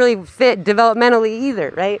doesn't really fit developmentally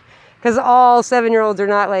either, right? Because all 7-year-olds are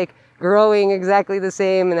not like growing exactly the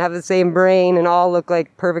same and have the same brain and all look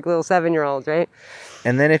like perfect little 7-year-olds, right?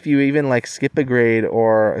 And then if you even like skip a grade,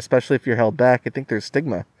 or especially if you're held back, I think there's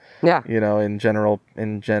stigma. Yeah. In general,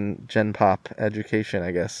 in gen pop education,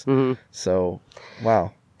 I guess. Mm-hmm. So,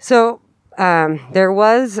 wow. So there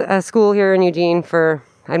was a school here in Eugene for,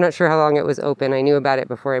 I'm not sure how long it was open. I knew about it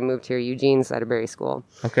before I moved here, Eugene's Atterbury School.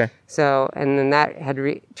 Okay. So, and then that had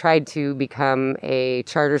tried to become a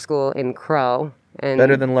charter school in Crow. And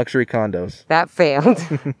better than luxury condos. That failed.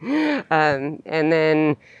 And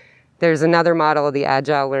then there's another model, the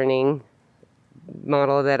Agile Learning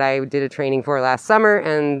model, that I did a training for last summer,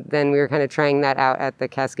 and then we were kind of trying that out at the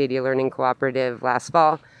Cascadia Learning Cooperative last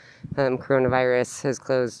fall. Coronavirus has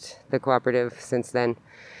closed the cooperative since then.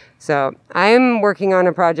 So I'm working on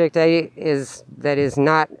a project that is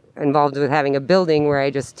not involved with having a building, where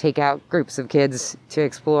I just take out groups of kids to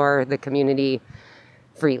explore the community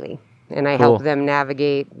freely. And I help them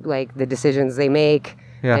navigate like the decisions they make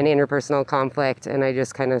and interpersonal conflict. And I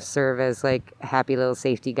just kind of serve as like a happy little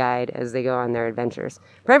safety guide as they go on their adventures.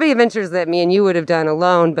 Probably adventures that me and you would have done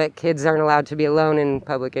alone, but kids aren't allowed to be alone in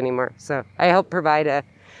public anymore. So I help provide a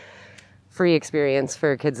free experience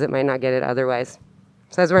for kids that might not get it otherwise.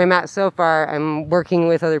 So that's where I'm at so far. I'm working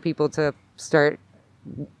with other people to start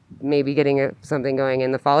maybe getting something going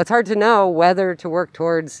in the fall. It's hard to know whether to work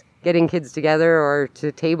towards getting kids together or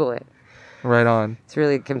to table it. Right on. It's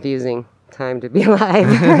really confusing time to be alive.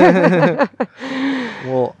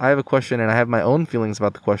 Well, I have a question, and I have my own feelings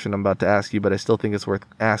about the question I'm about to ask you, but I still think it's worth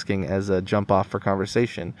asking as a jump off for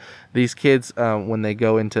conversation. These kids, when they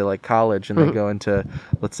go into like college and they go into,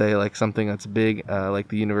 let's say, like something that's big, like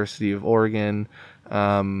the University of Oregon,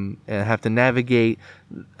 and have to navigate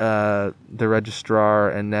the registrar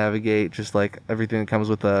and navigate just like everything that comes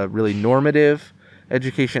with a really normative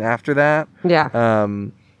education after that. Yeah.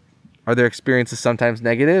 Are their experiences sometimes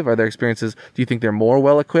negative? Are their experiences, do you think they're more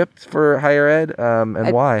well-equipped for higher ed?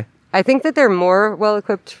 And why? I think that they're more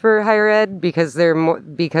well-equipped for higher ed because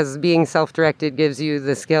because being self-directed gives you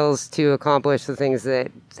the skills to accomplish the things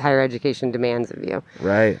that higher education demands of you.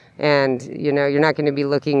 Right. And, you're not going to be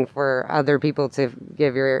looking for other people to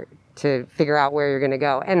figure out where you're going to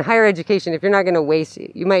go. And higher education, if you're not going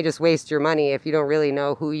to you might just waste your money if you don't really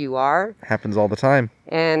know who you are. Happens all the time.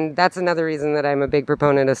 And that's another reason that I'm a big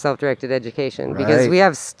proponent of self-directed education, because we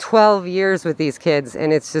have 12 years with these kids,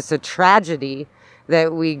 and it's just a tragedy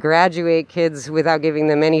that we graduate kids without giving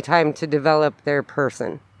them any time to develop their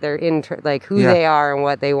person, their who they are and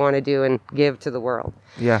what they want to do and give to the world.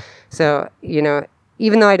 Yeah. So,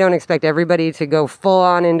 even though I don't expect everybody to go full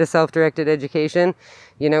on into self-directed education,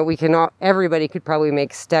 everybody could probably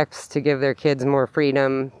make steps to give their kids more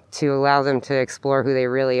freedom, to allow them to explore who they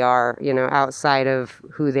really are, outside of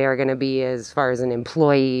who they are going to be as far as an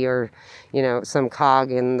employee or, some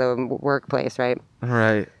cog in the workplace, right?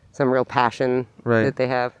 Right. Some real passion that they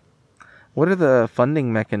have. What are the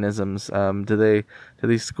funding mechanisms? Do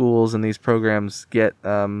these schools and these programs get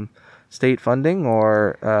state funding,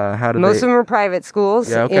 or how do Most of them are private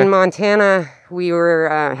schools. Yeah, okay. In Montana, we were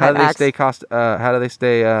how do they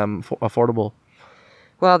stay affordable?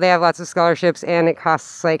 Well, they have lots of scholarships, and it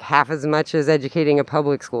costs like half as much as educating a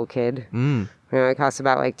public school kid. It costs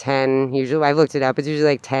about like 10, usually. I've looked it up. It's usually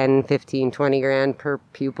like 10, 15, 20 grand per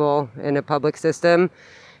pupil in a public system.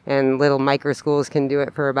 And little micro schools can do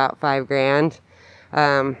it for about 5 grand.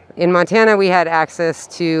 In Montana, we had access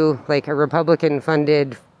to like a Republican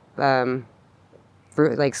funded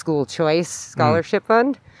school choice scholarship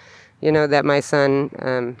fund, that my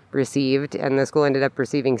son received, and the school ended up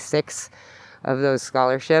receiving 6 of those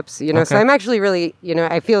scholarships. So I'm actually really,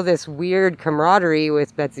 I feel this weird camaraderie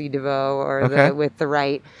with Betsy DeVoe or with the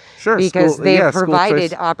right. Sure, because they've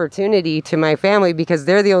provided opportunity to my family, because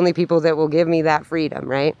they're the only people that will give me that freedom,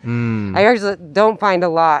 right? I actually don't find a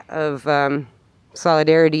lot of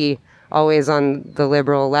solidarity always on the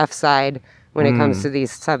liberal left side when it comes to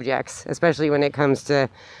these subjects, especially when it comes to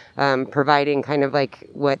providing kind of like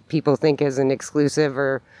what people think is an exclusive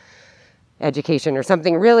or education or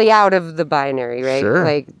something really out of the binary, right? Sure.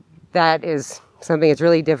 Like that is something that's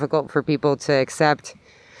really difficult for people to accept,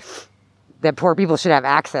 that poor people should have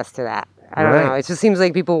access to that. I don't know. It just seems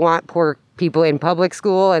like people want poor people in public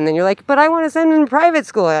school, and then you're like, but I want to send them to private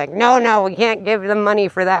school. They're like, no, we can't give them money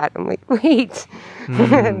for that. I'm like, wait.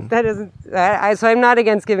 That isn't... So I'm not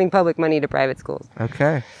against giving public money to private schools.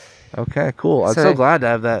 Okay, cool. I'm so glad to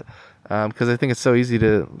have that, because I think it's so easy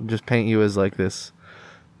to just paint you as like this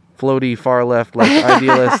floaty far left like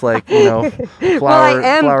idealist, like, you know, Well, I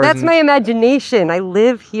am. flowers That's and- my imagination. I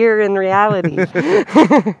live here in reality.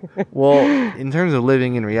 Well, in terms of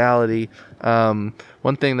living in reality,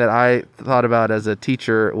 one thing that I thought about as a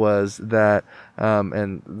teacher was that,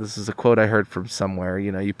 and this is a quote I heard from somewhere,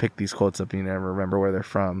 you know, you pick these quotes up and you never remember where they're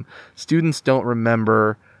from. Students don't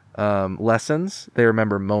remember lessons, they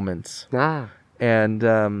remember moments.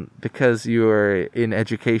 And because you are in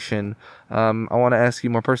education, I want to ask you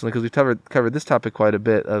more personally, because we've covered this topic quite a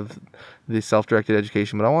bit of the self-directed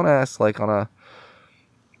education, but I want to ask, like, I want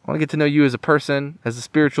to get to know you as a person, as a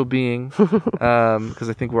spiritual being, because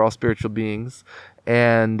I think we're all spiritual beings.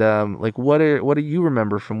 And like, what do you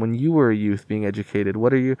remember from when you were a youth being educated?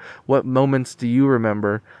 What moments do you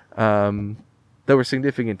remember that were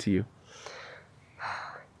significant to you?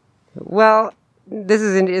 Well,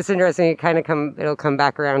 it's interesting. It'll come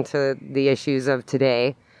back around to the issues of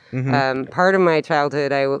today. Part of my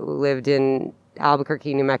childhood, I lived in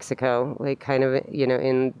Albuquerque, New Mexico, like kind of, you know,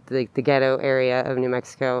 in the ghetto area of New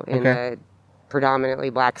Mexico, in a predominantly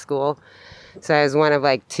black school. So I was one of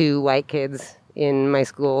like 2 white kids in my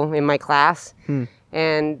school, in my class.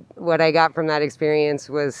 And what I got from that experience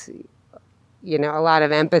was, you know, a lot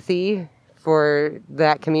of empathy for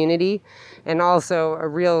that community, and also a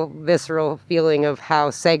real visceral feeling of how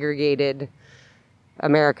segregated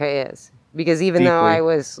America is. Because even though I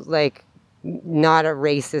was like not a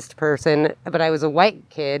racist person, but I was a white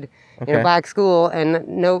kid in a black school, and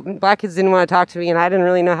no black kids didn't want to talk to me, and I didn't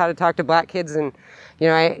really know how to talk to black kids, and you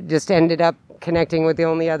know, I just ended up connecting with the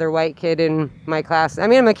only other white kid in my class. I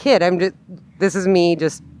mean, I'm a kid. This is me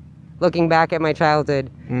just looking back at my childhood,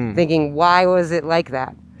 thinking, why was it like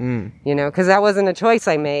that? You know, because that wasn't a choice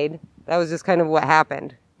I made. That was just kind of what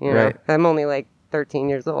happened. You know, I'm only like 13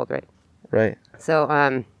 years old, right? Right.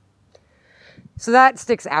 So, so that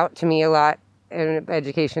sticks out to me a lot in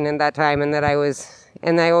education in that time, and I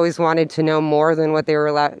always wanted to know more than what they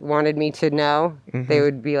wanted me to know. They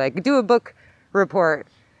would be like, do a book report,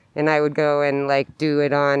 and I would go and like do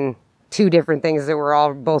it on 2 different things that were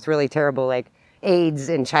all both really terrible, like AIDS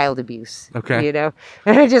and child abuse. You know,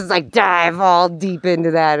 and I just like dive all deep into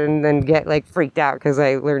that, and then get like freaked out because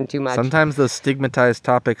I learned too much. Sometimes those stigmatized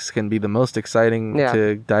topics can be the most exciting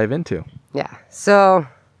to dive into. So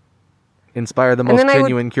inspire the most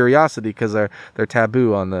genuine curiosity, because they're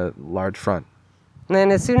taboo on the large front. And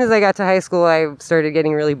then as soon as I got to high school, I started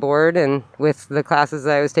getting really bored and with the classes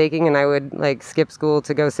that I was taking, and I would like skip school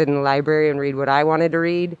to go sit in the library and read what I wanted to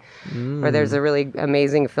read. Or there's a really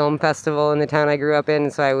amazing film festival in the town I grew up in,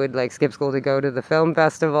 so I would like skip school to go to the film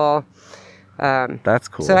festival. That's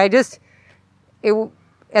cool. So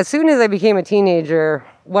as soon as I became a teenager,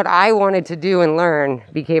 what I wanted to do and learn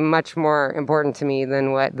became much more important to me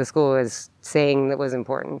than what the school was saying that was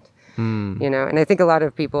important. You know, and I think a lot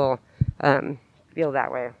of people feel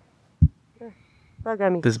that way. Bug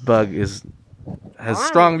on me. This bug has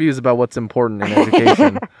strong views about what's important in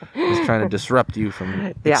education. He's trying to disrupt you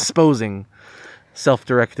from exposing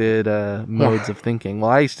self-directed modes of thinking.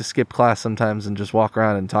 Well, I used to skip class sometimes and just walk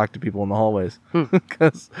around and talk to people in the hallways,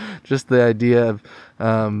 because just the idea of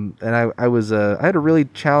and I had a really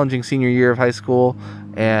challenging senior year of high school,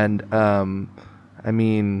 and I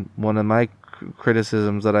mean, one of my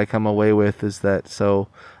criticisms that I come away with is that, so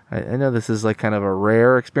I know this is like kind of a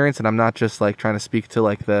rare experience, and I'm not just like trying to speak to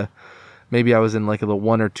like maybe I was in like the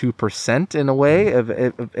 1 or 2% in a way of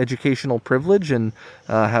educational privilege, and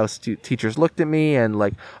how teachers looked at me, and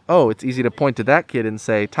like, oh, it's easy to point to that kid and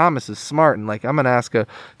say Thomas is smart, and like I'm gonna ask a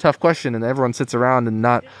tough question, and everyone sits around and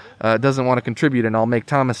not doesn't want to contribute, and I'll make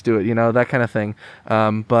Thomas do it, you know, that kind of thing.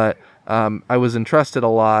 But I was entrusted a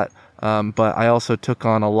lot, but I also took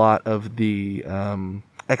on a lot of the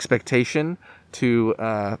expectation to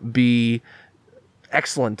be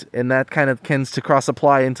excellent, and that kind of tends to cross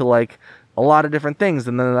apply into like a lot of different things,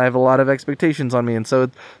 and then I have a lot of expectations on me, and so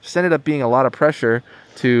it just ended up being a lot of pressure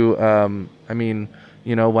to I mean,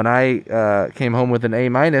 you know, when I came home with an A-,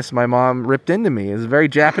 my mom ripped into me. It was a very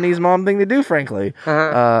Japanese mom thing to do, frankly.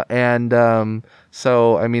 So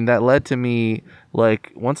I mean, that led to me,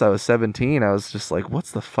 like, once I was 17, I was just like,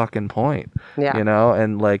 what's the fucking point? You know,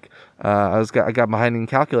 and like I got behind in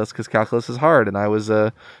calculus because calculus is hard, and I was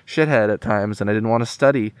a shithead at times, and I didn't want to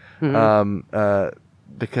study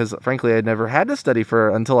because frankly I'd never had to study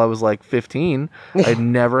until I was like 15. I'd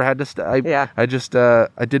never had to study. I just I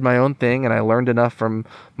did my own thing, and I learned enough from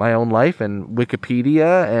my own life and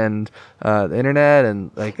Wikipedia and the internet,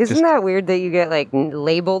 and like. Isn't that weird that you get like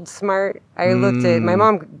labeled smart? I looked at my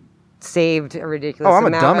mom saved a ridiculous I'm a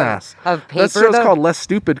amount dumbass. of paper. That show's though. called Less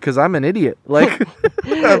Stupid because I'm an idiot. Like,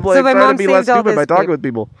 I'm like So my trying mom to be less saved all stupid by this talking paper. with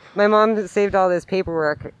people. My mom saved all this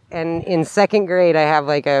paperwork, and in second grade, I have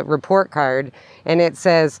like a report card, and it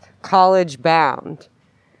says college bound.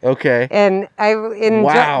 Okay. And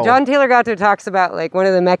Wow. John Taylor Gatto talks about like one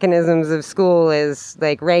of the mechanisms of school is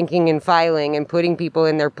like ranking and filing and putting people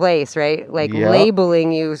in their place, right? Like Yep.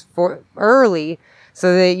 labeling you for early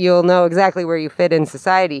so that you'll know exactly where you fit in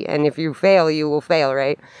society. And if you fail, you will fail,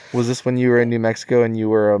 right? Was this when you were in New Mexico and you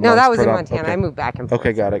were No, that was in Montana. Okay. I moved back and forth.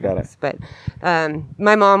 Okay, got it. But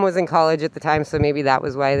my mom was in college at the time, so maybe that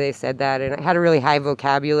was why they said that. And I had a really high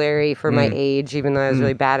vocabulary for my age, even though I was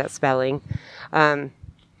really bad at spelling.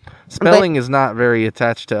 Spelling is not very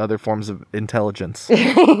attached to other forms of intelligence.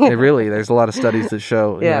 There's a lot of studies that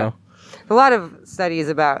show, you know. A lot of studies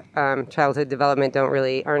about childhood development aren't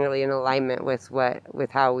really in alignment with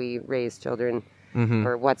how we raise children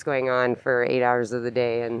or what's going on for 8 hours of the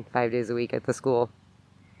day and 5 days a week at the school.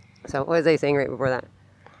 So what was I saying right before that?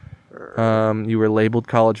 You were labeled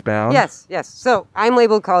college bound. Yes. So I'm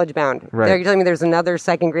labeled college bound. Right. You're telling me there's another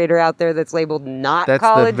second grader out there that's labeled not That's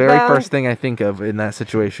college the very bound? first thing I think of in that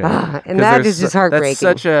situation. And that is just heartbreaking. That's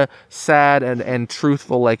such a sad and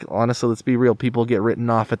truthful, like, honestly, let's be real. People get written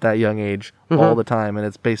off at that young age all the time, and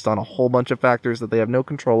it's based on a whole bunch of factors that they have no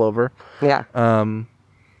control over. Yeah. And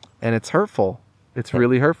it's hurtful. It's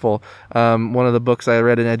really hurtful. One of the books I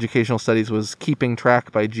read in educational studies was Keeping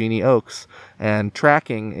Track by Jeannie Oakes. And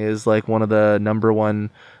tracking is like one of the number one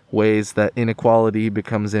ways that inequality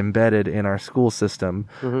becomes embedded in our school system.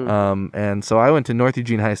 And so I went to North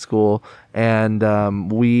Eugene High School, and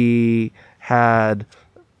we had...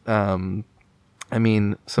 some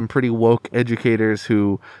pretty woke educators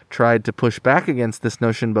who tried to push back against this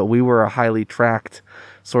notion, but we were a highly tracked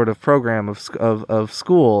sort of program of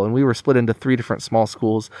school, and we were split into 3 different small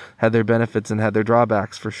schools, had their benefits and had their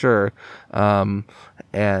drawbacks for sure.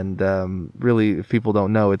 Really, if people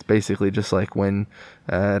don't know, it's basically just like when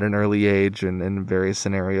at an early age and in various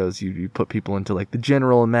scenarios, you put people into like the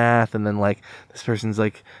general math, and then like this person's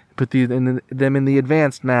like put them in the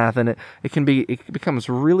advanced math, and it becomes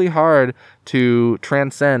really hard to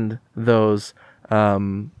transcend those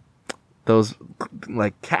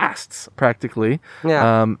like castes practically.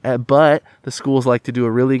 But the schools like to do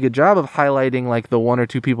a really good job of highlighting like the 1 or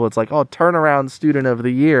 2 people. It's like, oh, turnaround student of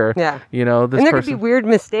the year. Yeah. You know, this and there person. could be weird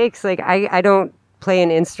mistakes. Like I don't play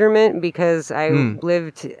an instrument because I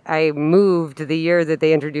moved the year that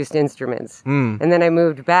they introduced instruments. And then I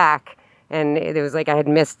moved back, and it was like I had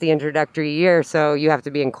missed the introductory year, so you have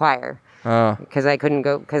to be in choir. Because I couldn't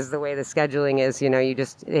go, because the way the scheduling is, you know,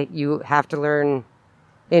 you have to learn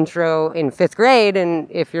intro in 5th grade, and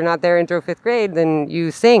if you're not there intro 5th grade, then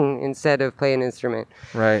you sing instead of play an instrument.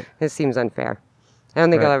 Right. This seems unfair. I don't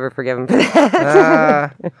think Right. I'll ever forgive him for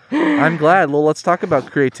that. I'm glad. Well, let's talk about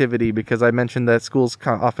creativity, because I mentioned that schools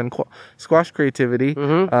often squash creativity.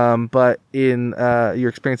 But in your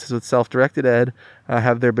experiences with self-directed ed,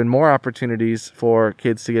 have there been more opportunities for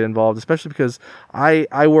kids to get involved? Especially because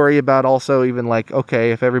I worry about also even like,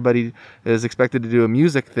 okay, if everybody is expected to do a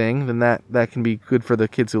music thing, then that can be good for the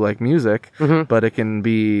kids who like music, but it can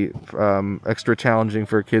be extra challenging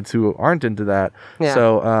for kids who aren't into that. Yeah.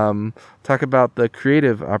 So talk about the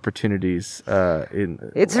creative opportunities. Are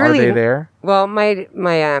they there? Well,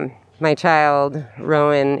 my child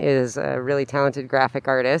Rowan is a really talented graphic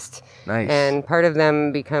artist. Nice. And part of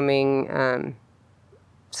them becoming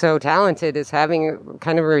so talented is having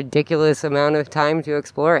kind of a ridiculous amount of time to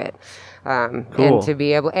explore it, Cool. and to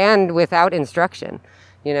be able, and without instruction,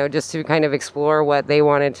 you know, just to kind of explore what they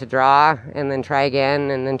wanted to draw, and then try again,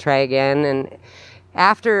 and then try again. And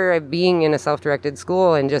after being in a self-directed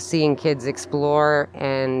school and just seeing kids explore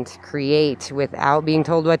and create without being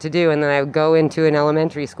told what to do, and then I would go into an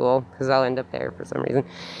elementary school, because I'll end up there for some reason,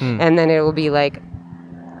 and then it will be like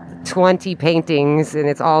 20 paintings, and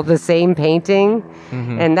it's all the same painting,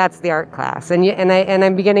 and that's the art class. And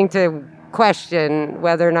I'm beginning to question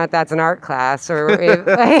whether or not that's an art class, or if,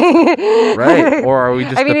 Right. Or are we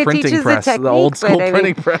just the it printing teaches press, technique, the old school but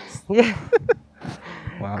printing press? Yeah.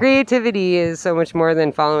 Wow. Creativity is so much more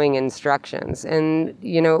than following instructions. And,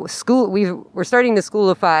 you know, we're starting to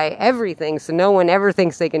schoolify everything, so no one ever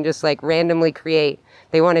thinks they can just like randomly create.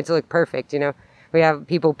 They want it to look perfect, you know. We have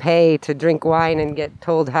people pay to drink wine and get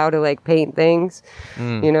told how to like paint things.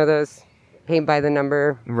 You know, those paint by the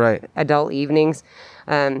number Right. adult evenings.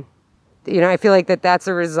 You know, I feel like that's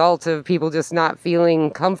a result of people just not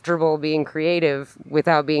feeling comfortable being creative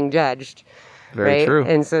without being judged. Very right? true.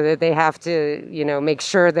 And so that they have to, you know, make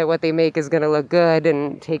sure that what they make is going to look good,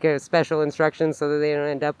 and take a special instruction so that they don't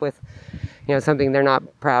end up with, something they're not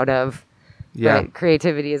proud of. Yeah. But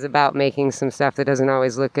creativity is about making some stuff that doesn't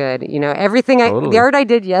always look good. Everything Totally. the art I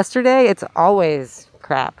did yesterday, it's always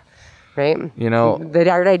crap. Right? The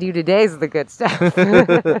art I do today is the good stuff.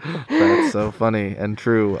 That's so funny and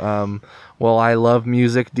true. Well, I love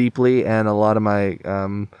music deeply, and a lot of my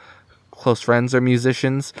close friends are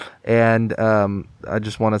musicians, and I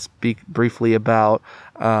just want to speak briefly about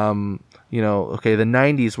the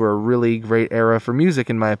 90s were a really great era for music,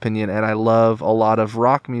 in my opinion, and I love a lot of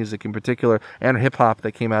rock music in particular, and hip-hop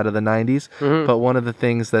that came out of the 90s. But one of the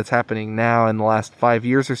things that's happening now in the last 5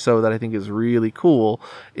 years or so that I think is really cool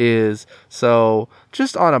is, so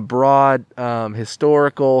just on a broad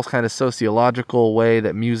historical, kind of sociological way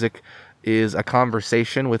that music is a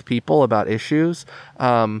conversation with people about issues.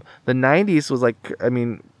 The 90s was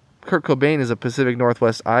Kurt Cobain is a Pacific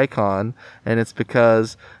Northwest icon, and it's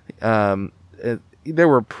because there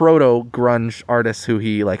were proto-grunge artists who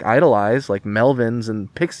he idolized, like Melvins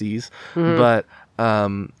and Pixies, but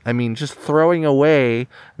just throwing away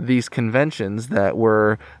these conventions that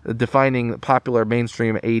were defining popular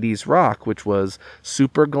mainstream 80s rock, which was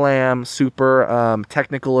super glam, super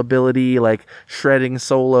technical ability, like shredding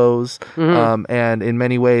solos, and in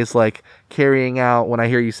many ways, carrying out, when I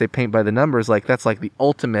hear you say paint by the numbers, that's the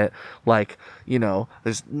ultimate,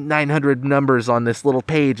 there's 900 numbers on this little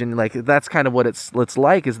page, and that's kind of what it's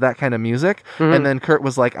like, is that kind of music. And then Kurt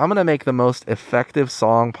was like, I'm gonna make the most effective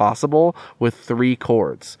song possible with 3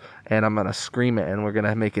 chords, and I'm gonna scream it, and we're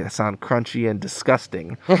gonna make it sound crunchy and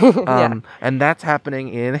disgusting. And that's happening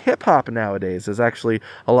in hip-hop nowadays. There's actually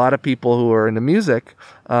a lot of people who are into music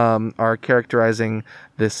are characterizing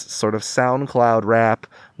this sort of SoundCloud rap,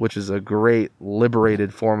 which is a great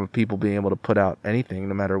liberated form of people being able to put out anything,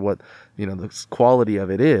 no matter what the quality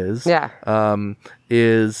of it is. They're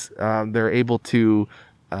able to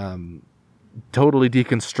totally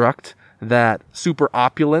deconstruct that super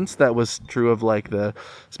opulence that was true of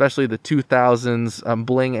especially the 2000s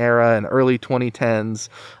bling era and early 2010s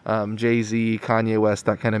Jay-Z, Kanye West,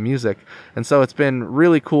 that kind of music. And so it's been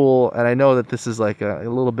really cool, and I know that this is a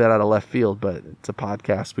little bit out of left field, but it's a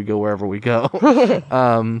podcast, we go wherever we go.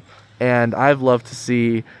 And I've loved to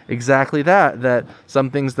see exactly that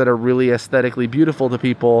some things that are really aesthetically beautiful to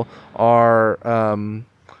people are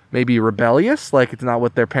maybe rebellious, it's not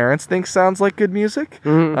what their parents think sounds like good music,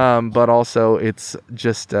 but also it's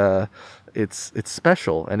just it's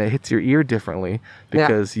special, and it hits your ear differently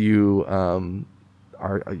because you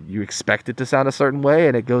expect it to sound a certain way,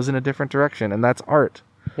 and it goes in a different direction, and that's art.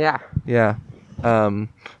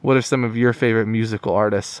 What are some of your favorite musical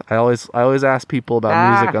artists? I always ask people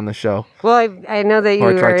about music on the show. Well, I know that you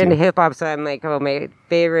are into hip hop, so I'm my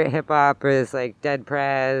favorite hip hop is Dead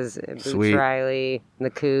Prez, Boots Riley, The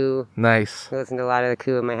Coup. Nice. I listen to a lot of The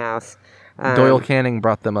Coup in my house. Doyle Canning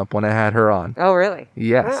brought them up when I had her on. Oh, really?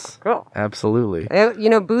 Yes. Oh, cool. Absolutely.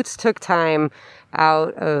 Boots took time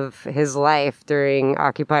out of his life during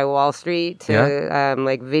Occupy Wall Street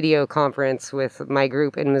to video conference with my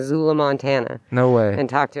group in Missoula, Montana. No way. And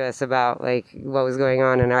talk to us about what was going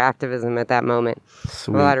on in our activism at that moment.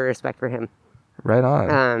 Sweet. A lot of respect for him. Right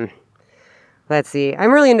on. Let's see.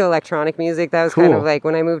 I'm really into electronic music. That was kind of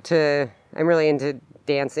when I moved to. I'm really into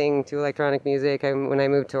dancing to electronic music. When I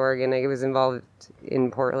moved to Oregon, I was involved in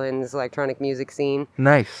Portland's electronic music scene.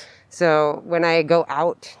 Nice. So when I go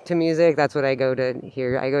out to music, that's what I go to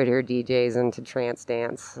hear. I go to hear DJs and to trance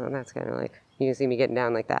dance. So that's kind of you can see me getting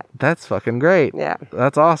down like that. That's fucking great. Yeah.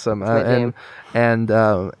 That's awesome. And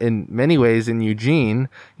in many ways in Eugene,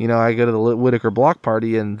 I go to the Whitaker Block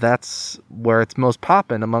Party, and that's where it's most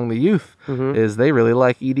poppin' among the youth, is they really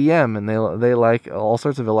like EDM, and they like all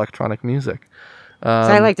sorts of electronic music. So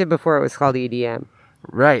I liked it before it was called EDM.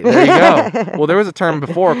 Right, there you go. Well, there was a term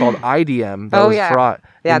before called IDM that was fraught.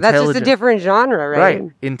 Yeah, that's just a different genre, right?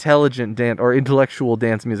 Right, intelligent dance or intellectual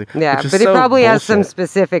dance music. Yeah, but it probably has some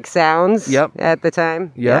specific sounds at the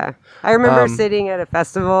time. Yeah. I remember sitting at a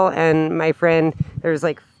festival, and my friend, there was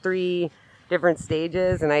 3 different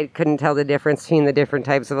stages, and I couldn't tell the difference between the different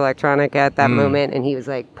types of electronic at that moment, and he was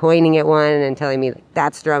pointing at one and telling me,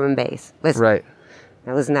 that's drum and bass. Listen. Right.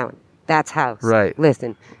 Now listen to that one. That's house. Right.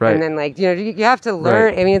 Listen. Right. And then you have to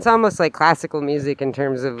learn. Right. I mean, it's almost like classical music in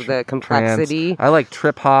terms of the complexity. I like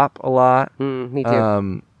trip hop a lot. Me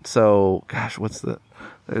too. So, gosh,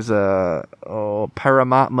 there's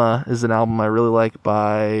Paramatma is an album I really like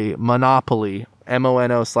by Monopoly,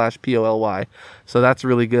 MONO/POLY. So that's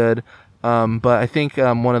really good. But I think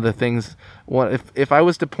one of the things, if I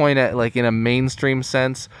was to point at in a mainstream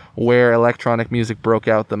sense where electronic music broke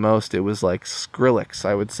out the most, it was Skrillex,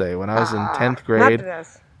 I would say, when I was in 10th grade. Not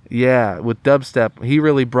this. Yeah, with dubstep, he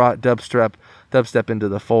really brought dubstep into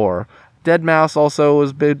the fore. Dead Mouse also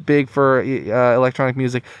was big for electronic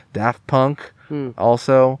music. Daft Punk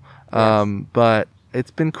also. But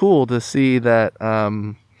it's been cool to see that.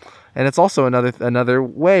 And it's also another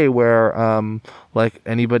way where like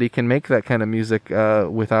anybody can make that kind of music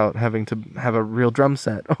without having to have a real drum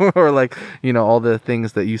set or like, you know, all the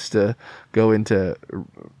things that used to go into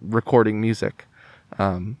recording music.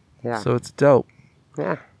 So it's dope.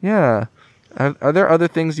 Yeah. Are there other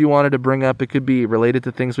things you wanted to bring up? It could be related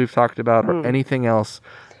to things we've talked about or anything else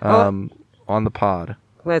on the pod.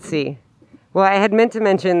 Let's see. Well, I had meant to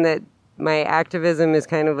mention that my activism is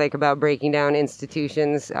kind of like about breaking down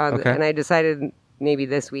institutions. And I decided maybe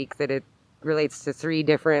this week that it relates to 3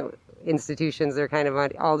 different institutions. They're kind of on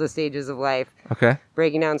all the stages of life. Okay.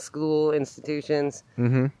 Breaking down school institutions,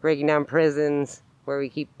 breaking down prisons where we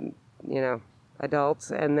keep, you know,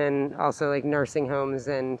 adults, and then also like nursing homes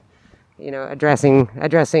and, you know, addressing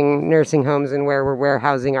nursing homes and where we're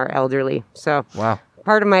warehousing our elderly. So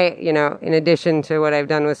part of my, you know, in addition to what I've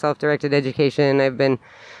done with self-directed education, I've been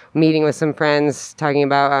meeting with some friends talking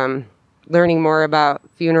about learning more about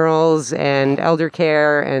funerals and elder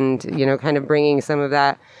care and, you know, kind of bringing some of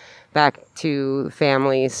that back to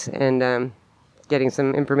families and getting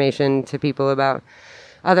some information to people about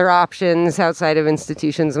other options outside of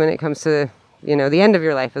institutions when it comes to, you know, the end of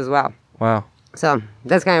your life as well. Wow. So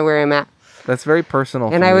that's kind of where I'm at. That's very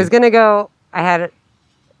personal. And I was going to go, I had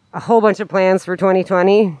a whole bunch of plans for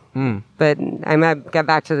 2020, but I got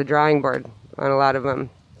back to the drawing board on a lot of them.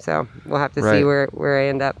 So we'll have to see where I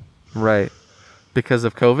end up. Right. Because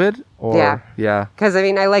of COVID? Or, yeah. Because, I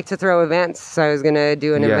mean, I like to throw events. So I was going to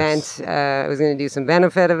do an event. I was going to do some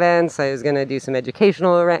benefit events. I was going to do some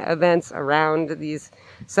educational events around these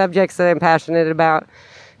subjects that I'm passionate about.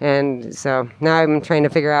 And so now I'm trying to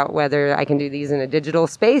figure out whether I can do these in a digital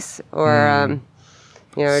space or,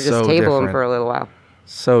 you know, just table them for a little while.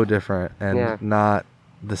 So different and not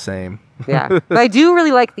the same. But I do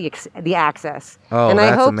really like the access. And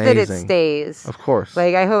I hope that it stays. Of course.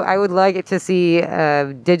 Like I would like it to see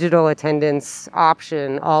a digital attendance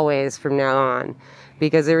option always from now on,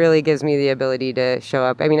 because it really gives me the ability to show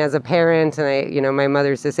up. I mean, as a parent, and you know, my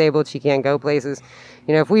mother's disabled, she can't go places.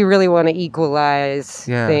 You know, if we really want to equalize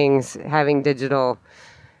things, having digital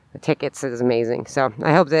tickets is amazing. So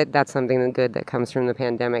I hope that that's something good that comes from the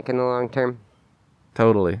pandemic in the long term.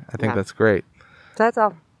 Totally. I think that's great. So that's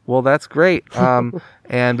all. Well, that's great.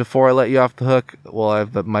 And before I let you off the hook, well, I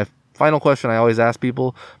have my final question I always ask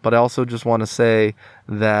people, but I also just want to say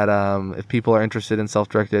that if people are interested in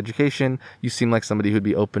self-directed education, you seem like somebody who'd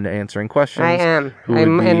be open to answering questions. I am.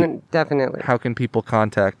 And definitely. How can people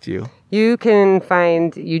contact you? You can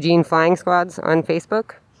find Eugene Flying Squads on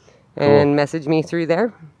Facebook and message me through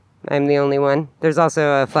there. I'm the only one. There's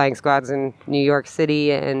also Flying Squads in New York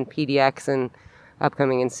City and PDX and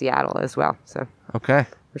upcoming in Seattle as well. So okay.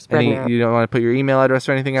 We're spreading out. You don't want to put your email address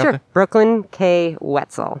or anything out there? Brooklyn K.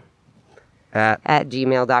 Wetzel at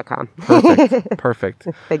gmail.com. Perfect.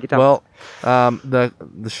 Thank you, Tom. Well,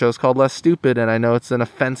 the show's called Less Stupid, and I know it's an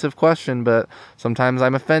offensive question, but sometimes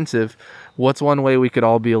I'm offensive. What's one way we could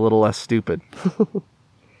all be a little less stupid?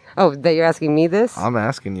 Oh, that you're asking me this? I'm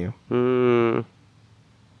asking you.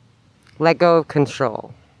 Let go of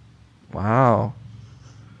control. Wow.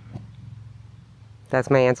 That's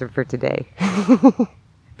my answer for today.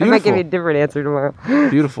 I might give you a different answer tomorrow.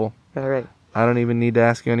 Beautiful. All right. I don't even need to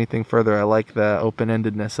ask you anything further. I like the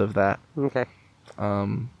open-endedness of that. Okay.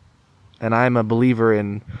 And I'm a believer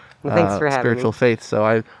in thanks for spiritual faith,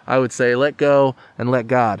 so I would say let go and let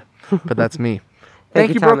God. But that's me.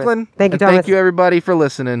 Thank you, Brooklyn. Thank you, Thomas. Thank you, everybody, for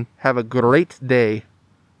listening. Have a great day.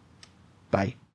 Bye.